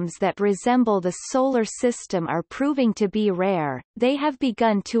systems that resemble the Solar System are proving to be rare, they have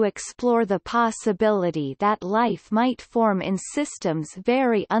begun to explore the possibility that life might form in systems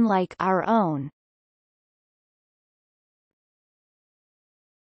very unlike our own.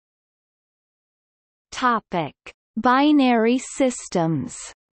 Topic: Binary systems.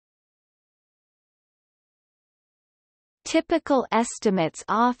 Typical estimates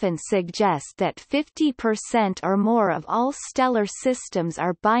often suggest that 50% or more of all stellar systems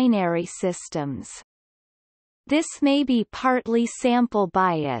are binary systems. This may be partly sample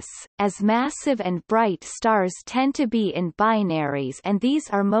bias, as massive and bright stars tend to be in binaries and these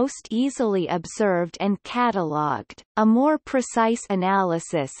are most easily observed and catalogued. A more precise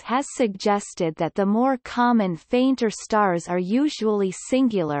analysis has suggested that the more common fainter stars are usually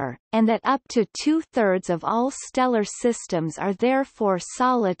singular, and that up to 2/3 of all stellar systems are therefore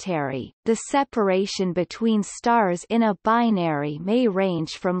solitary. The separation between stars in a binary may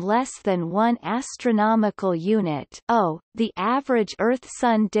range from less than 1 astronomical unit (O), the average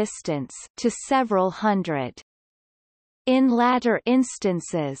Earth-Sun distance, to several hundred. In latter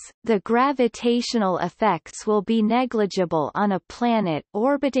instances, the gravitational effects will be negligible on a planet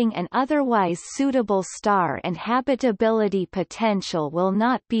orbiting an otherwise suitable star, and habitability potential will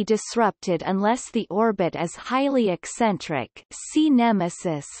not be disrupted unless the orbit is highly eccentric. See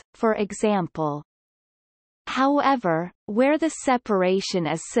Nemesis, for example. However, where the separation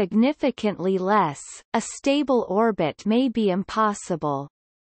is significantly less, a stable orbit may be impossible.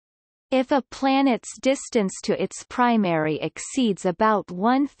 If a planet's distance to its primary exceeds about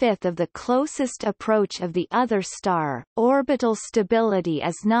 1/5 of the closest approach of the other star, orbital stability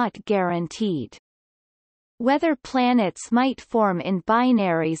is not guaranteed. Whether planets might form in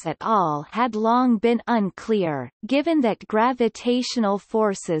binaries at all had long been unclear, given that gravitational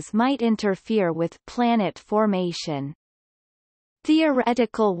forces might interfere with planet formation.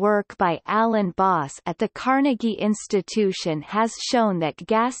 Theoretical work by Alan Boss at the Carnegie Institution has shown that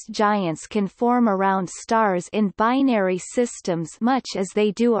gas giants can form around stars in binary systems much as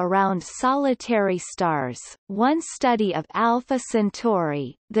they do around solitary stars. One study of Alpha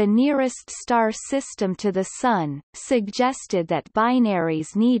Centauri, the nearest star system to the Sun, suggested that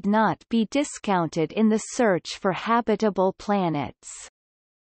binaries need not be discounted in the search for habitable planets.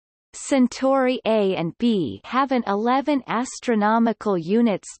 Centauri A and B have an 11 astronomical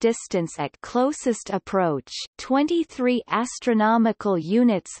units distance at closest approach, 23 astronomical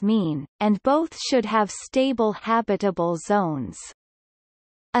units mean, and both should have stable habitable zones.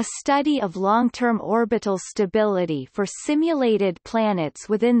 A study of long-term orbital stability for simulated planets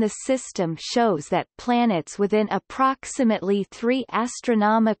within the system shows that planets within approximately 3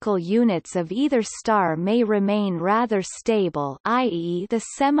 astronomical units of either star may remain rather stable, i.e. the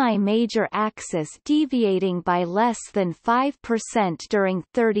semi-major axis deviating by less than 5% during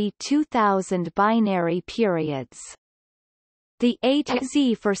 32,000 binary periods. The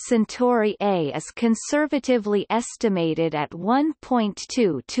A/Z for Centauri A is conservatively estimated at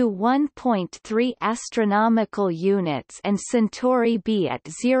 1.2 to 1.3 astronomical units and Centauri B at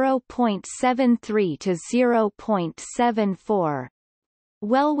 0.73 to 0.74.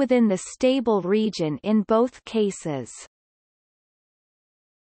 Well within the stable region in both cases.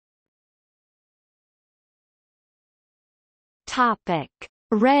 Topic: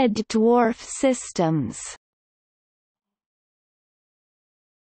 Red dwarf systems.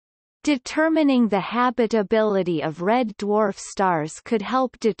 Determining the habitability of red dwarf stars could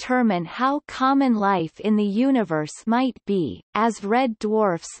help determine how common life in the universe might be, as red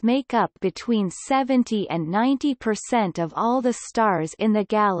dwarfs make up between 70 and 90% of all the stars in the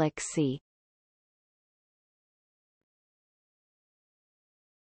galaxy.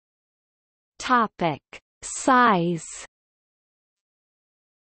 Topic: Size.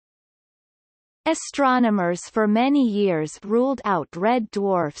 Astronomers for many years ruled out red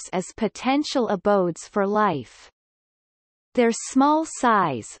dwarfs as potential abodes for life. Their small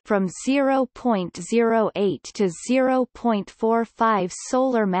size from 0.08 to 0.45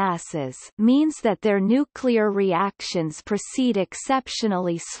 solar masses means that their nuclear reactions proceed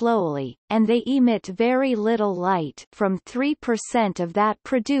exceptionally slowly, and they emit very little light, from 3% of that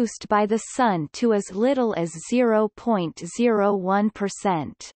produced by the Sun to as little as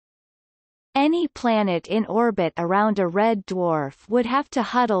 0.01%. Any planet in orbit around a red dwarf would have to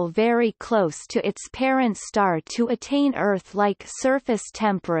huddle very close to its parent star to attain Earth-like surface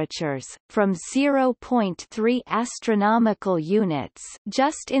temperatures, from 0.3 astronomical units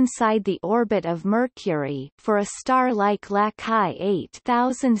just inside the orbit of Mercury for a star like Lacaille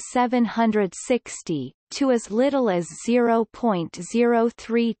 8760, to as little as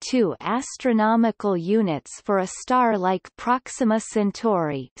 0.032 astronomical units for a star like Proxima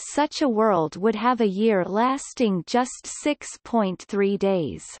Centauri. Such a world would have a year lasting just 6.3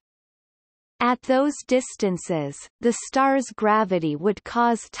 days. At those distances, the star's gravity would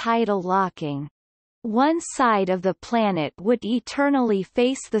cause tidal locking. One side of the planet would eternally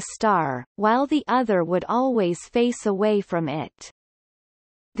face the star, while the other would always face away from it.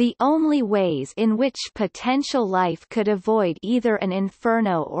 The only ways in which potential life could avoid either an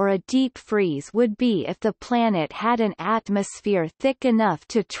inferno or a deep freeze would be if the planet had an atmosphere thick enough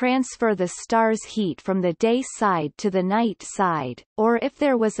to transfer the star's heat from the day side to the night side, or if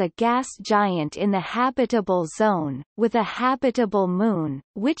there was a gas giant in the habitable zone, with a habitable moon,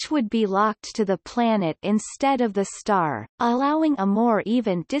 which would be locked to the planet instead of the star, allowing a more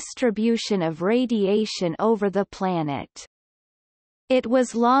even distribution of radiation over the planet. It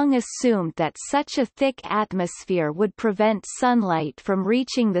was long assumed that such a thick atmosphere would prevent sunlight from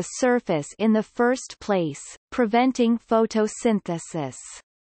reaching the surface in the first place, preventing photosynthesis.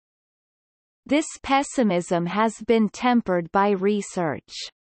 This pessimism has been tempered by research.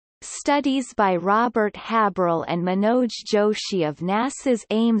 Studies by Robert Haberl and Manoj Joshi of NASA's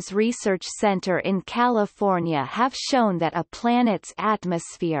Ames Research Center in California have shown that a planet's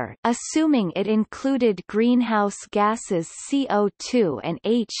atmosphere, assuming it included greenhouse gases CO2 and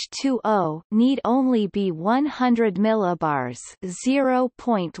H2O, need only be 100 millibars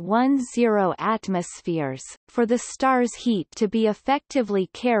 (0.10 atmospheres) for the star's heat to be effectively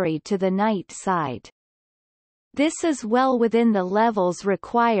carried to the night side. This is well within the levels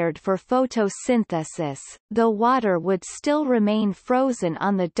required for photosynthesis, though water would still remain frozen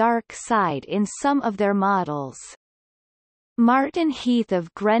on the dark side in some of their models. Martin Heath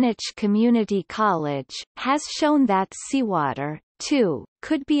of Greenwich Community College has shown that seawater, too,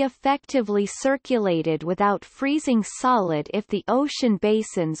 could be effectively circulated without freezing solid if the ocean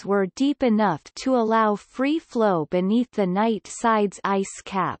basins were deep enough to allow free flow beneath the night side's ice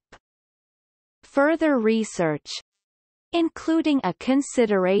cap. Further research, including a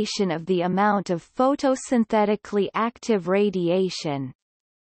consideration of the amount of photosynthetically active radiation,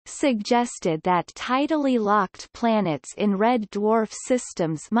 suggested that tidally locked planets in red dwarf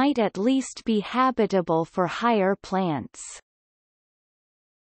systems might at least be habitable for higher plants.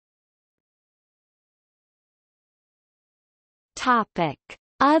 Topic: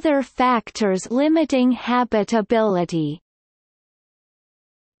 Other factors limiting habitability.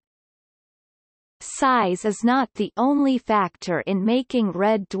 Size is not the only factor in making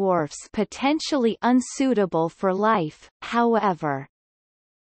red dwarfs potentially unsuitable for life, however.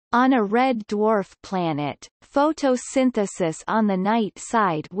 On a red dwarf planet, photosynthesis on the night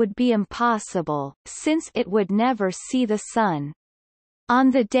side would be impossible, since it would never see the sun.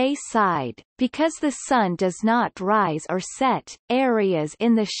 On the day side, because the sun does not rise or set, areas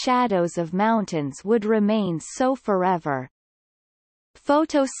in the shadows of mountains would remain so forever.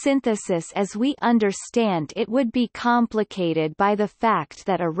 Photosynthesis as we understand it would be complicated by the fact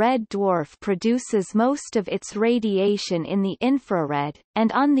that a red dwarf produces most of its radiation in the infrared,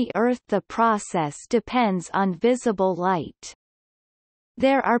 and on the Earth the process depends on visible light.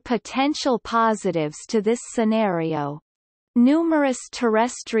 There are potential positives to this scenario. Numerous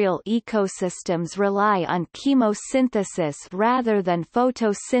terrestrial ecosystems rely on chemosynthesis rather than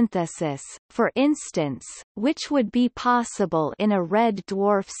photosynthesis, for instance, which would be possible in a red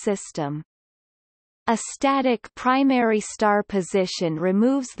dwarf system. A static primary star position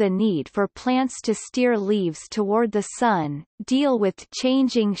removes the need for plants to steer leaves toward the sun, deal with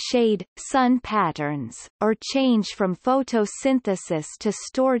changing shade, sun patterns, or change from photosynthesis to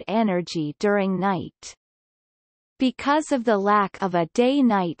stored energy during night. Because of the lack of a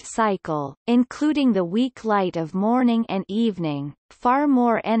day-night cycle, including the weak light of morning and evening, far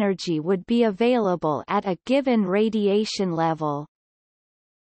more energy would be available at a given radiation level.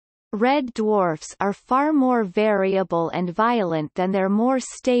 Red dwarfs are far more variable and violent than their more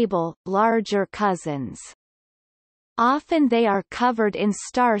stable, larger cousins. Often they are covered in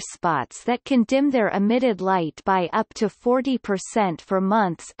star spots that can dim their emitted light by up to 40% for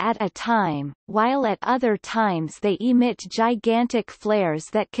months at a time, while at other times they emit gigantic flares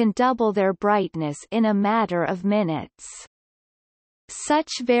that can double their brightness in a matter of minutes.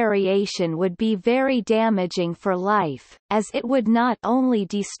 Such variation would be very damaging for life, as it would not only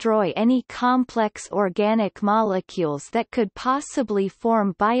destroy any complex organic molecules that could possibly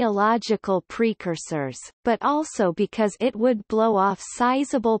form biological precursors, but also because it would blow off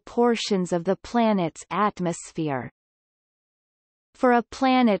sizable portions of the planet's atmosphere. For a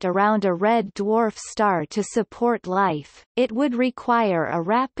planet around a red dwarf star to support life, it would require a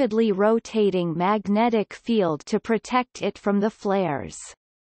rapidly rotating magnetic field to protect it from the flares.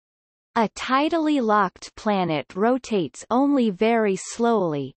 A tidally locked planet rotates only very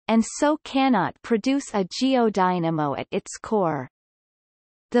slowly, and so cannot produce a geodynamo at its core.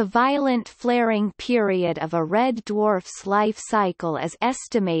 The violent flaring period of a red dwarf's life cycle is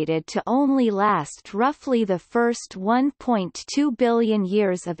estimated to only last roughly the first 1.2 billion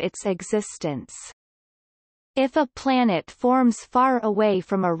years of its existence. If a planet forms far away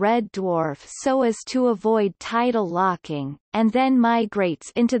from a red dwarf so as to avoid tidal locking, and then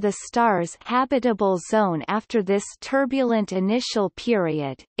migrates into the star's habitable zone after this turbulent initial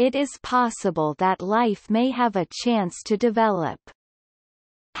period, it is possible that life may have a chance to develop.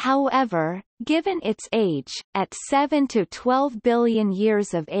 However, given its age, at 7 to 12 billion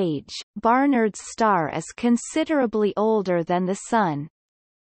years of age, Barnard's star is considerably older than the Sun.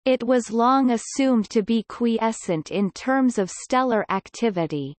 It was long assumed to be quiescent in terms of stellar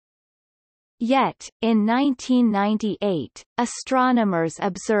activity. Yet, in 1998, astronomers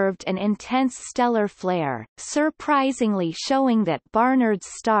observed an intense stellar flare, surprisingly showing that Barnard's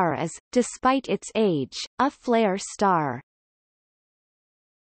star is, despite its age, a flare star.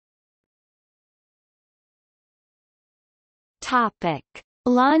 Topic: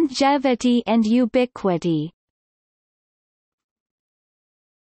 Longevity and ubiquity.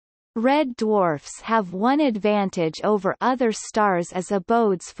 Red dwarfs have one advantage over other stars as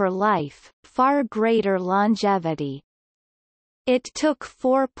abodes for life: far greater longevity. It took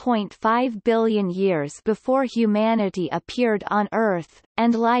 4.5 billion years before humanity appeared on Earth,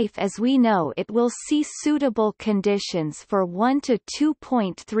 and life as we know it will see suitable conditions for 1 to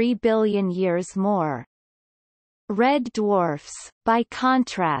 2.3 billion years more. Red dwarfs, by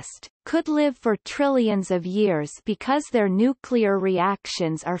contrast, could live for trillions of years because their nuclear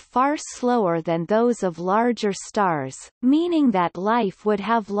reactions are far slower than those of larger stars, meaning that life would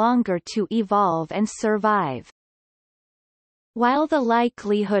have longer to evolve and survive. While the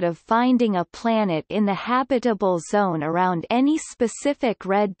likelihood of finding a planet in the habitable zone around any specific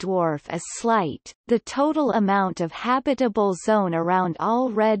red dwarf is slight, the total amount of habitable zone around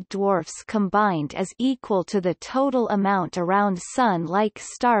all red dwarfs combined is equal to the total amount around Sun-like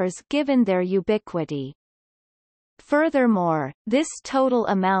stars given their ubiquity. Furthermore, this total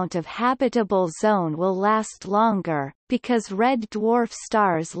amount of habitable zone will last longer, because red dwarf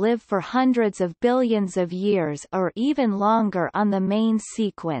stars live for hundreds of billions of years or even longer on the main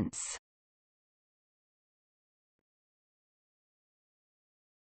sequence.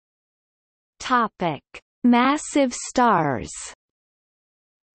 Topic: Massive stars.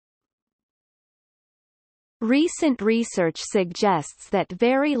 Recent research suggests that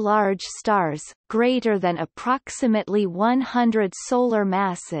very large stars, greater than approximately 100 solar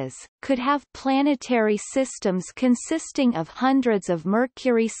masses, could have planetary systems consisting of hundreds of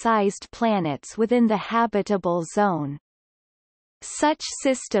Mercury-sized planets within the habitable zone. Such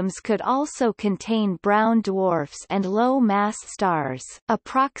systems could also contain brown dwarfs and low-mass stars,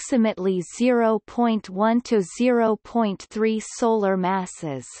 approximately 0.1 to 0.3 solar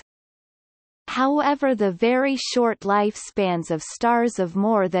masses. However, the very short lifespans of stars of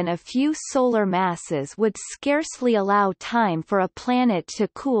more than a few solar masses would scarcely allow time for a planet to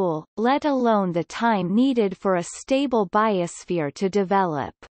cool, let alone the time needed for a stable biosphere to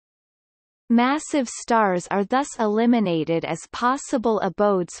develop. Massive stars are thus eliminated as possible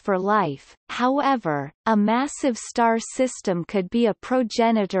abodes for life. However, a massive star system could be a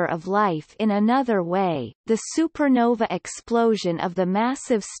progenitor of life in another way: the supernova explosion of the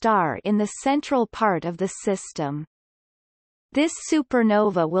massive star in the central part of the system. This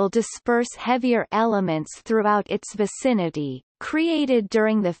supernova will disperse heavier elements throughout its vicinity, created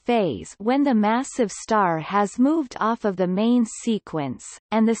during the phase when the massive star has moved off of the main sequence,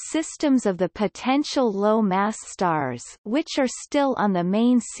 and the systems of the potential low-mass stars, which are still on the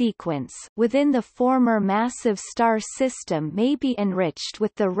main sequence within the former massive star system, may be enriched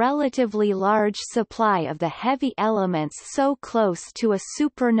with the relatively large supply of the heavy elements so close to a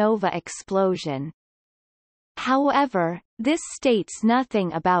supernova explosion. However, this states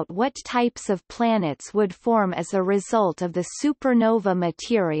nothing about what types of planets would form as a result of the supernova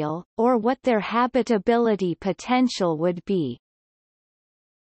material, or what their habitability potential would be.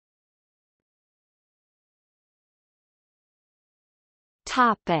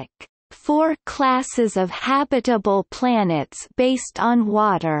 Topic: 4 classes of habitable planets based on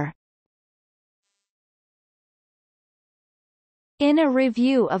water. In a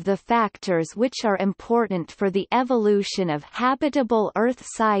review of the factors which are important for the evolution of habitable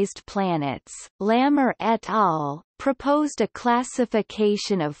Earth-sized planets, Lammer et al. Proposed a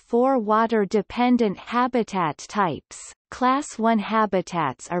classification of 4 water-dependent habitat types. Class 1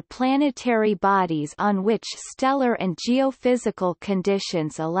 habitats are planetary bodies on which stellar and geophysical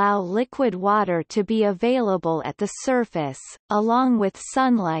conditions allow liquid water to be available at the surface, along with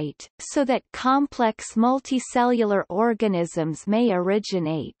sunlight, so that complex multicellular organisms may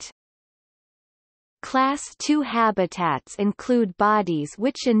originate. Class 2 habitats include bodies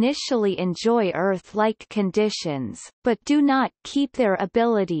which initially enjoy Earth-like conditions, but do not keep their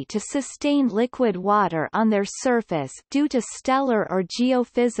ability to sustain liquid water on their surface due to stellar or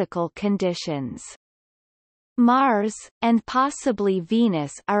geophysical conditions. Mars, and possibly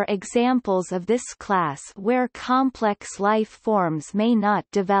Venus, are examples of this class where complex life forms may not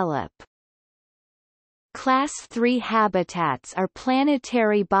develop. Class 3 habitats are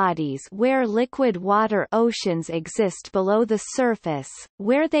planetary bodies where liquid water oceans exist below the surface,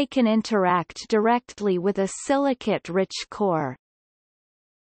 where they can interact directly with a silicate-rich core.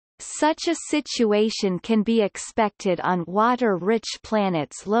 Such a situation can be expected on water-rich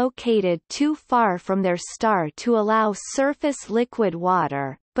planets located too far from their star to allow surface liquid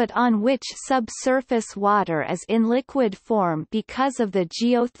water, but on which subsurface water is in liquid form because of the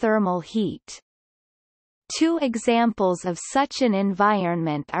geothermal heat. 2 examples of such an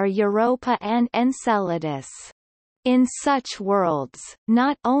environment are Europa and Enceladus. In such worlds,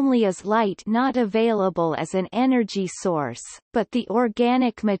 not only is light not available as an energy source, but the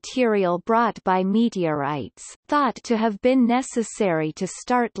organic material brought by meteorites, thought to have been necessary to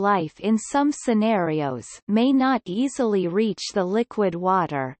start life in some scenarios, may not easily reach the liquid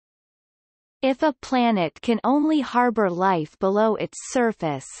water. If a planet can only harbor life below its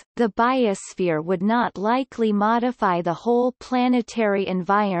surface, the biosphere would not likely modify the whole planetary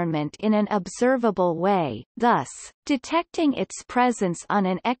environment in an observable way, thus, detecting its presence on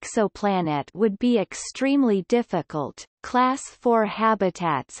an exoplanet would be extremely difficult. Class 4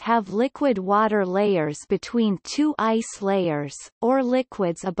 habitats have liquid water layers between two ice layers, or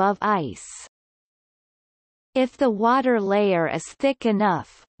liquids above ice. If the water layer is thick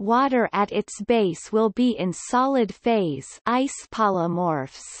enough, water at its base will be in solid phase ice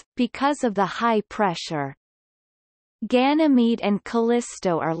polymorphs, because of the high pressure. Ganymede and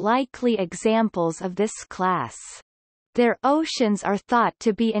Callisto are likely examples of this class. Their oceans are thought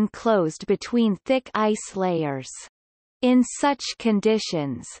to be enclosed between thick ice layers. In such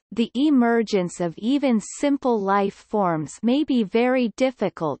conditions, the emergence of even simple life forms may be very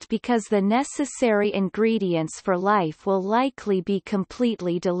difficult because the necessary ingredients for life will likely be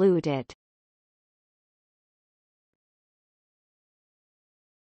completely diluted.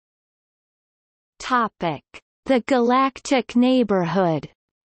 Topic: The galactic neighborhood.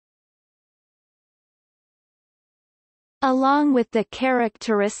 Along with the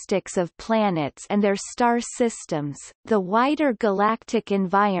characteristics of planets and their star systems, the wider galactic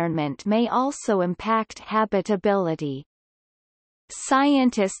environment may also impact habitability.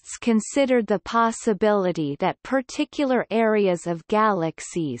 Scientists considered the possibility that particular areas of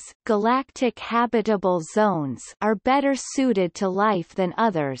galaxies, galactic habitable zones, are better suited to life than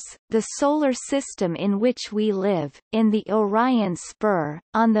others. The solar system in which we live, in the Orion Spur,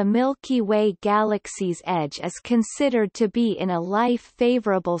 on the Milky Way galaxy's edge, is considered to be in a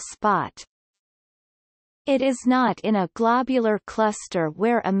life-favorable spot. It is not in a globular cluster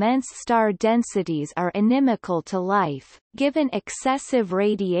where immense star densities are inimical to life, given excessive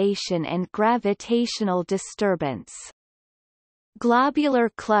radiation and gravitational disturbance.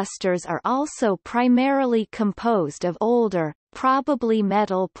 Globular clusters are also primarily composed of older, probably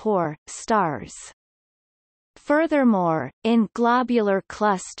metal-poor, stars. Furthermore, in globular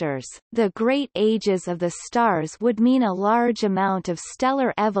clusters, the great ages of the stars would mean a large amount of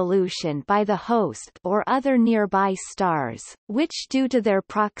stellar evolution by the host or other nearby stars, which due to their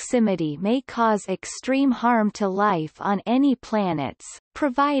proximity may cause extreme harm to life on any planets,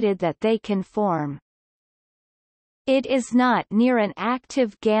 provided that they can form. It is not near an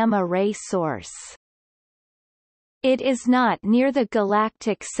active gamma-ray source. It is not near the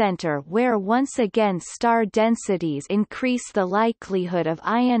galactic center where once again star densities increase the likelihood of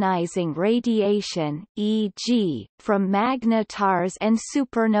ionizing radiation, e.g., from magnetars and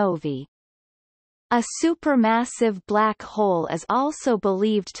supernovae. A supermassive black hole is also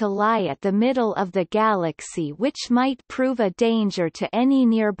believed to lie at the middle of the galaxy, which might prove a danger to any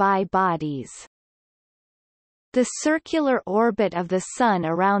nearby bodies. The circular orbit of the Sun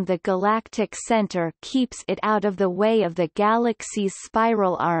around the galactic center keeps it out of the way of the galaxy's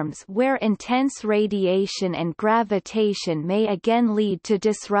spiral arms where intense radiation and gravitation may again lead to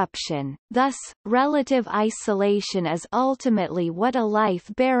disruption. Thus, relative isolation is ultimately what a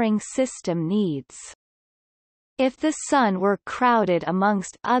life-bearing system needs. If the Sun were crowded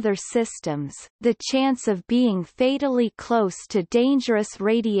amongst other systems, the chance of being fatally close to dangerous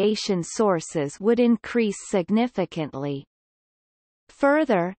radiation sources would increase significantly.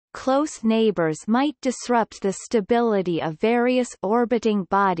 Further, close neighbors might disrupt the stability of various orbiting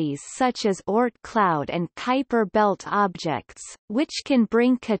bodies such as Oort cloud and Kuiper belt objects, which can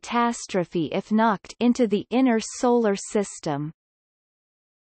bring catastrophe if knocked into the inner solar system.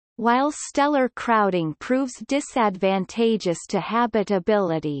 While stellar crowding proves disadvantageous to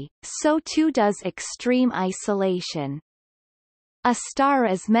habitability, so too does extreme isolation. A star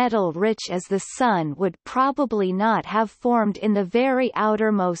as metal-rich as the Sun would probably not have formed in the very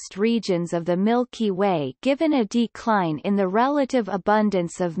outermost regions of the Milky Way given a decline in the relative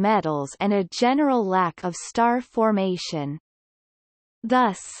abundance of metals and a general lack of star formation.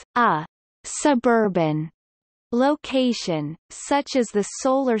 Thus, a suburban location, such as the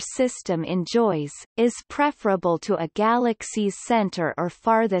Solar System enjoys, is preferable to a galaxy's center or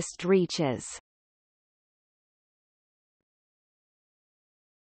farthest reaches.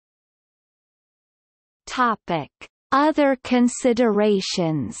 Topic: Other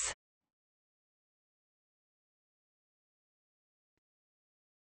considerations.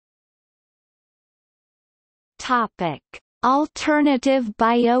 Topic: Alternative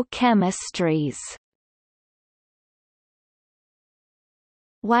biochemistries.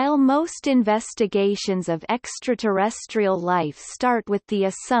 While most investigations of extraterrestrial life start with the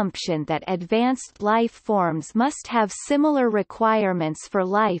assumption that advanced life forms must have similar requirements for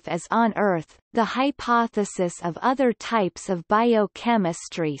life as on Earth, the hypothesis of other types of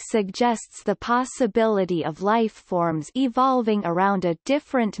biochemistry suggests the possibility of life forms evolving around a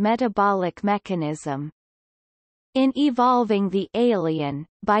different metabolic mechanism. In Evolving the Alien,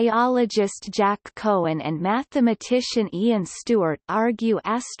 biologist Jack Cohen and mathematician Ian Stewart argue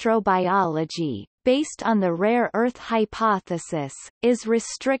astrobiology, based on the rare Earth hypothesis, is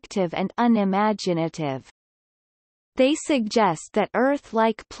restrictive and unimaginative. They suggest that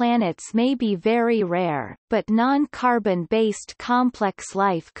Earth-like planets may be very rare, but non-carbon-based complex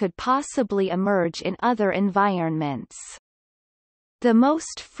life could possibly emerge in other environments. The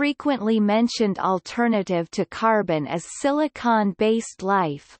most frequently mentioned alternative to carbon is silicon-based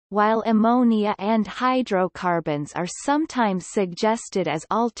life, while ammonia and hydrocarbons are sometimes suggested as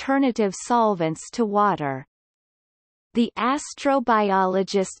alternative solvents to water. The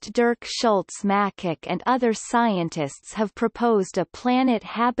astrobiologist Dirk Schultz-Mackach and other scientists have proposed a planet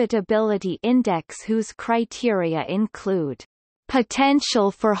habitability index whose criteria include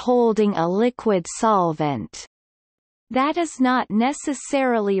potential for holding a liquid solvent. That is not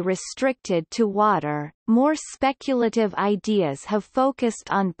necessarily restricted to water. More speculative ideas have focused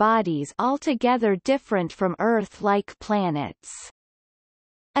on bodies altogether different from Earth-like planets.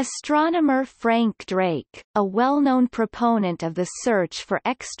 Astronomer Frank Drake, a well-known proponent of the search for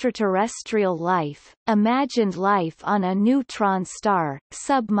extraterrestrial life, imagined life on a neutron star,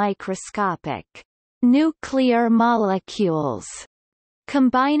 submicroscopic nuclear molecules,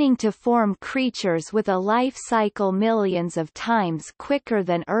 combining to form creatures with a life cycle millions of times quicker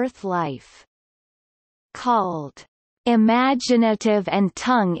than Earth life. Called imaginative and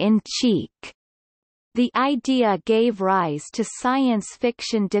tongue-in-cheek, the idea gave rise to science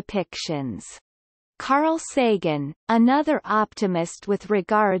fiction depictions. Carl Sagan, another optimist with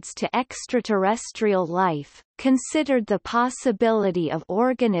regards to extraterrestrial life, considered the possibility of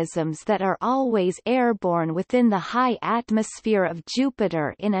organisms that are always airborne within the high atmosphere of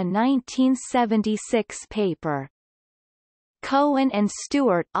Jupiter in a 1976 paper. Cohen and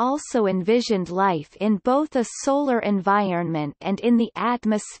Stewart also envisioned life in both a solar environment and in the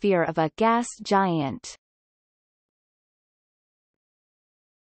atmosphere of a gas giant.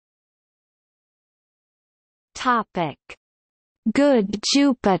 Topic: Good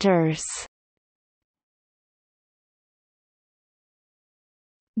Jupiters.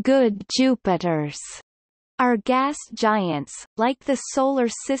 Good Jupiters are gas giants, like the Solar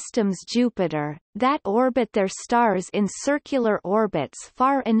System's Jupiter, that orbit their stars in circular orbits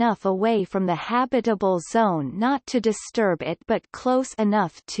far enough away from the habitable zone not to disturb it but close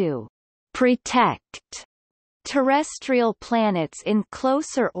enough to protect terrestrial planets in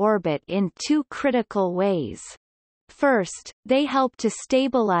closer orbit in two critical ways. First, they help to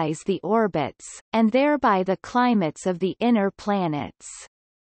stabilize the orbits, and thereby the climates of the inner planets.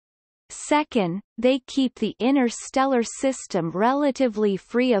 Second, they keep the inner stellar system relatively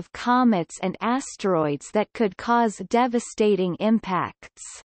free of comets and asteroids that could cause devastating impacts.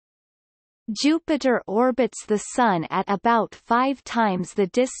 Jupiter orbits the Sun at about 5 times the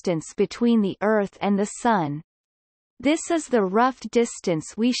distance between the Earth and the Sun. This is the rough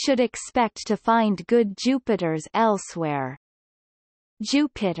distance we should expect to find good Jupiters elsewhere.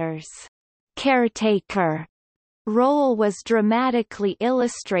 Jupiter's caretaker role was dramatically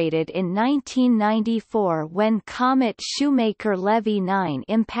illustrated in 1994 when comet Shoemaker-Levy 9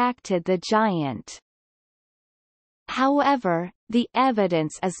 impacted the giant. However, the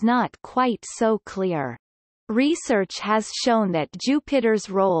evidence is not quite so clear. Research has shown that Jupiter's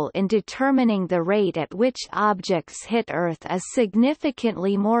role in determining the rate at which objects hit Earth is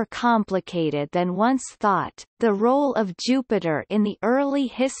significantly more complicated than once thought. The role of Jupiter in the early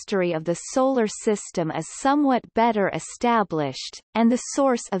history of the Solar System is somewhat better established, and the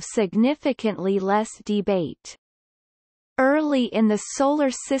source of significantly less debate. Early in the Solar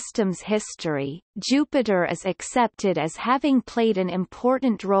System's history, Jupiter is accepted as having played an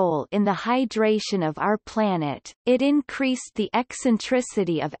important role in the hydration of our planet. It increased the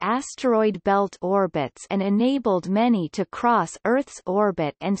eccentricity of asteroid belt orbits and enabled many to cross Earth's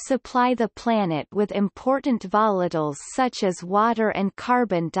orbit and supply the planet with important volatiles such as water and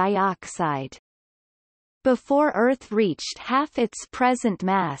carbon dioxide. Before Earth reached half its present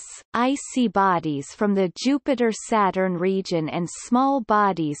mass, icy bodies from the Jupiter-Saturn region and small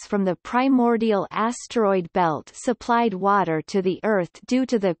bodies from the primordial asteroid belt supplied water to the Earth due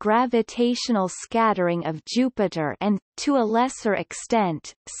to the gravitational scattering of Jupiter and, to a lesser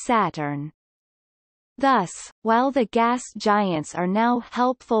extent, Saturn. Thus, while the gas giants are now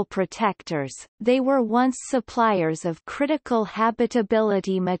helpful protectors, they were once suppliers of critical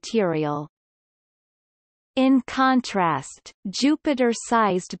habitability material. In contrast,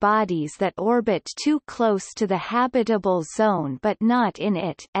 Jupiter-sized bodies that orbit too close to the habitable zone but not in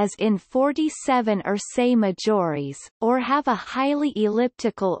it, as in 47 Ursae Majoris, or have a highly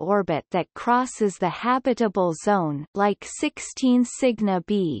elliptical orbit that crosses the habitable zone, like 16 Cygni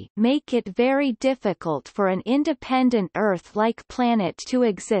b, make it very difficult for an independent Earth-like planet to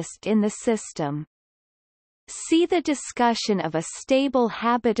exist in the system. See the discussion of a stable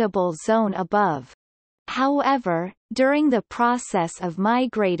habitable zone above. However, during the process of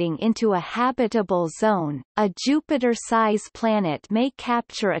migrating into a habitable zone, a Jupiter-size planet may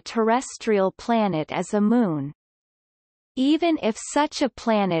capture a terrestrial planet as a moon. Even if such a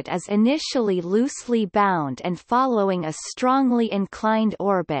planet is initially loosely bound and following a strongly inclined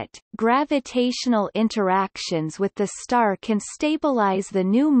orbit, gravitational interactions with the star can stabilize the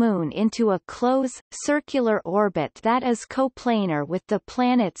new moon into a close, circular orbit that is coplanar with the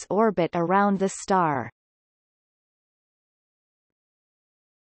planet's orbit around the star.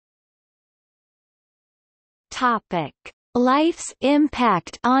 Topic: Life's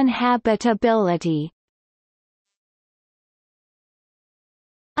impact on habitability.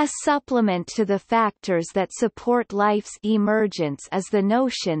 A supplement to the factors that support life's emergence is the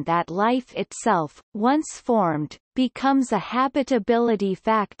notion that life itself, once formed, becomes a habitability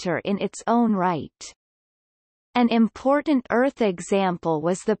factor in its own right. An important Earth example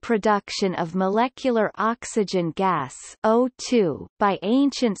was the production of molecular oxygen gas O2 by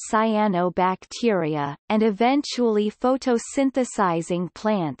ancient cyanobacteria, and eventually photosynthesizing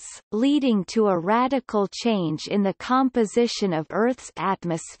plants, leading to a radical change in the composition of Earth's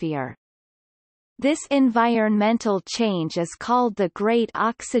atmosphere. This environmental change is called the Great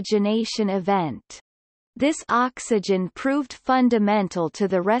Oxygenation Event. This oxygen proved fundamental to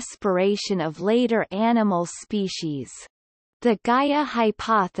the respiration of later animal species. The Gaia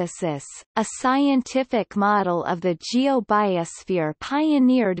hypothesis, a scientific model of the geobiosphere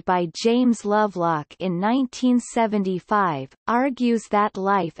pioneered by James Lovelock in 1975, argues that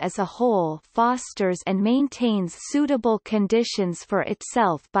life as a whole fosters and maintains suitable conditions for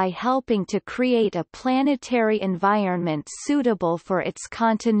itself by helping to create a planetary environment suitable for its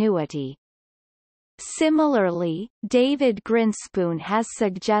continuity. Similarly, David Grinspoon has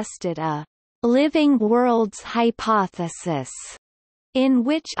suggested a living worlds hypothesis, in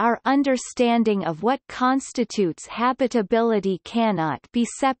which our understanding of what constitutes habitability cannot be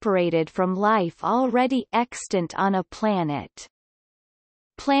separated from life already extant on a planet.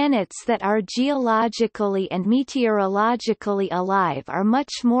 Planets that are geologically and meteorologically alive are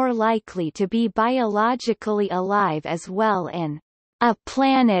much more likely to be biologically alive as well, and a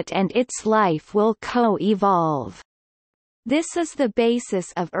planet and its life will co-evolve. This is the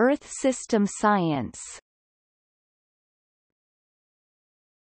basis of Earth system science.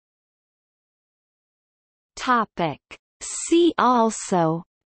 Topic. See also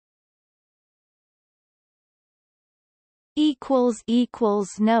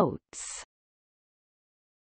Notes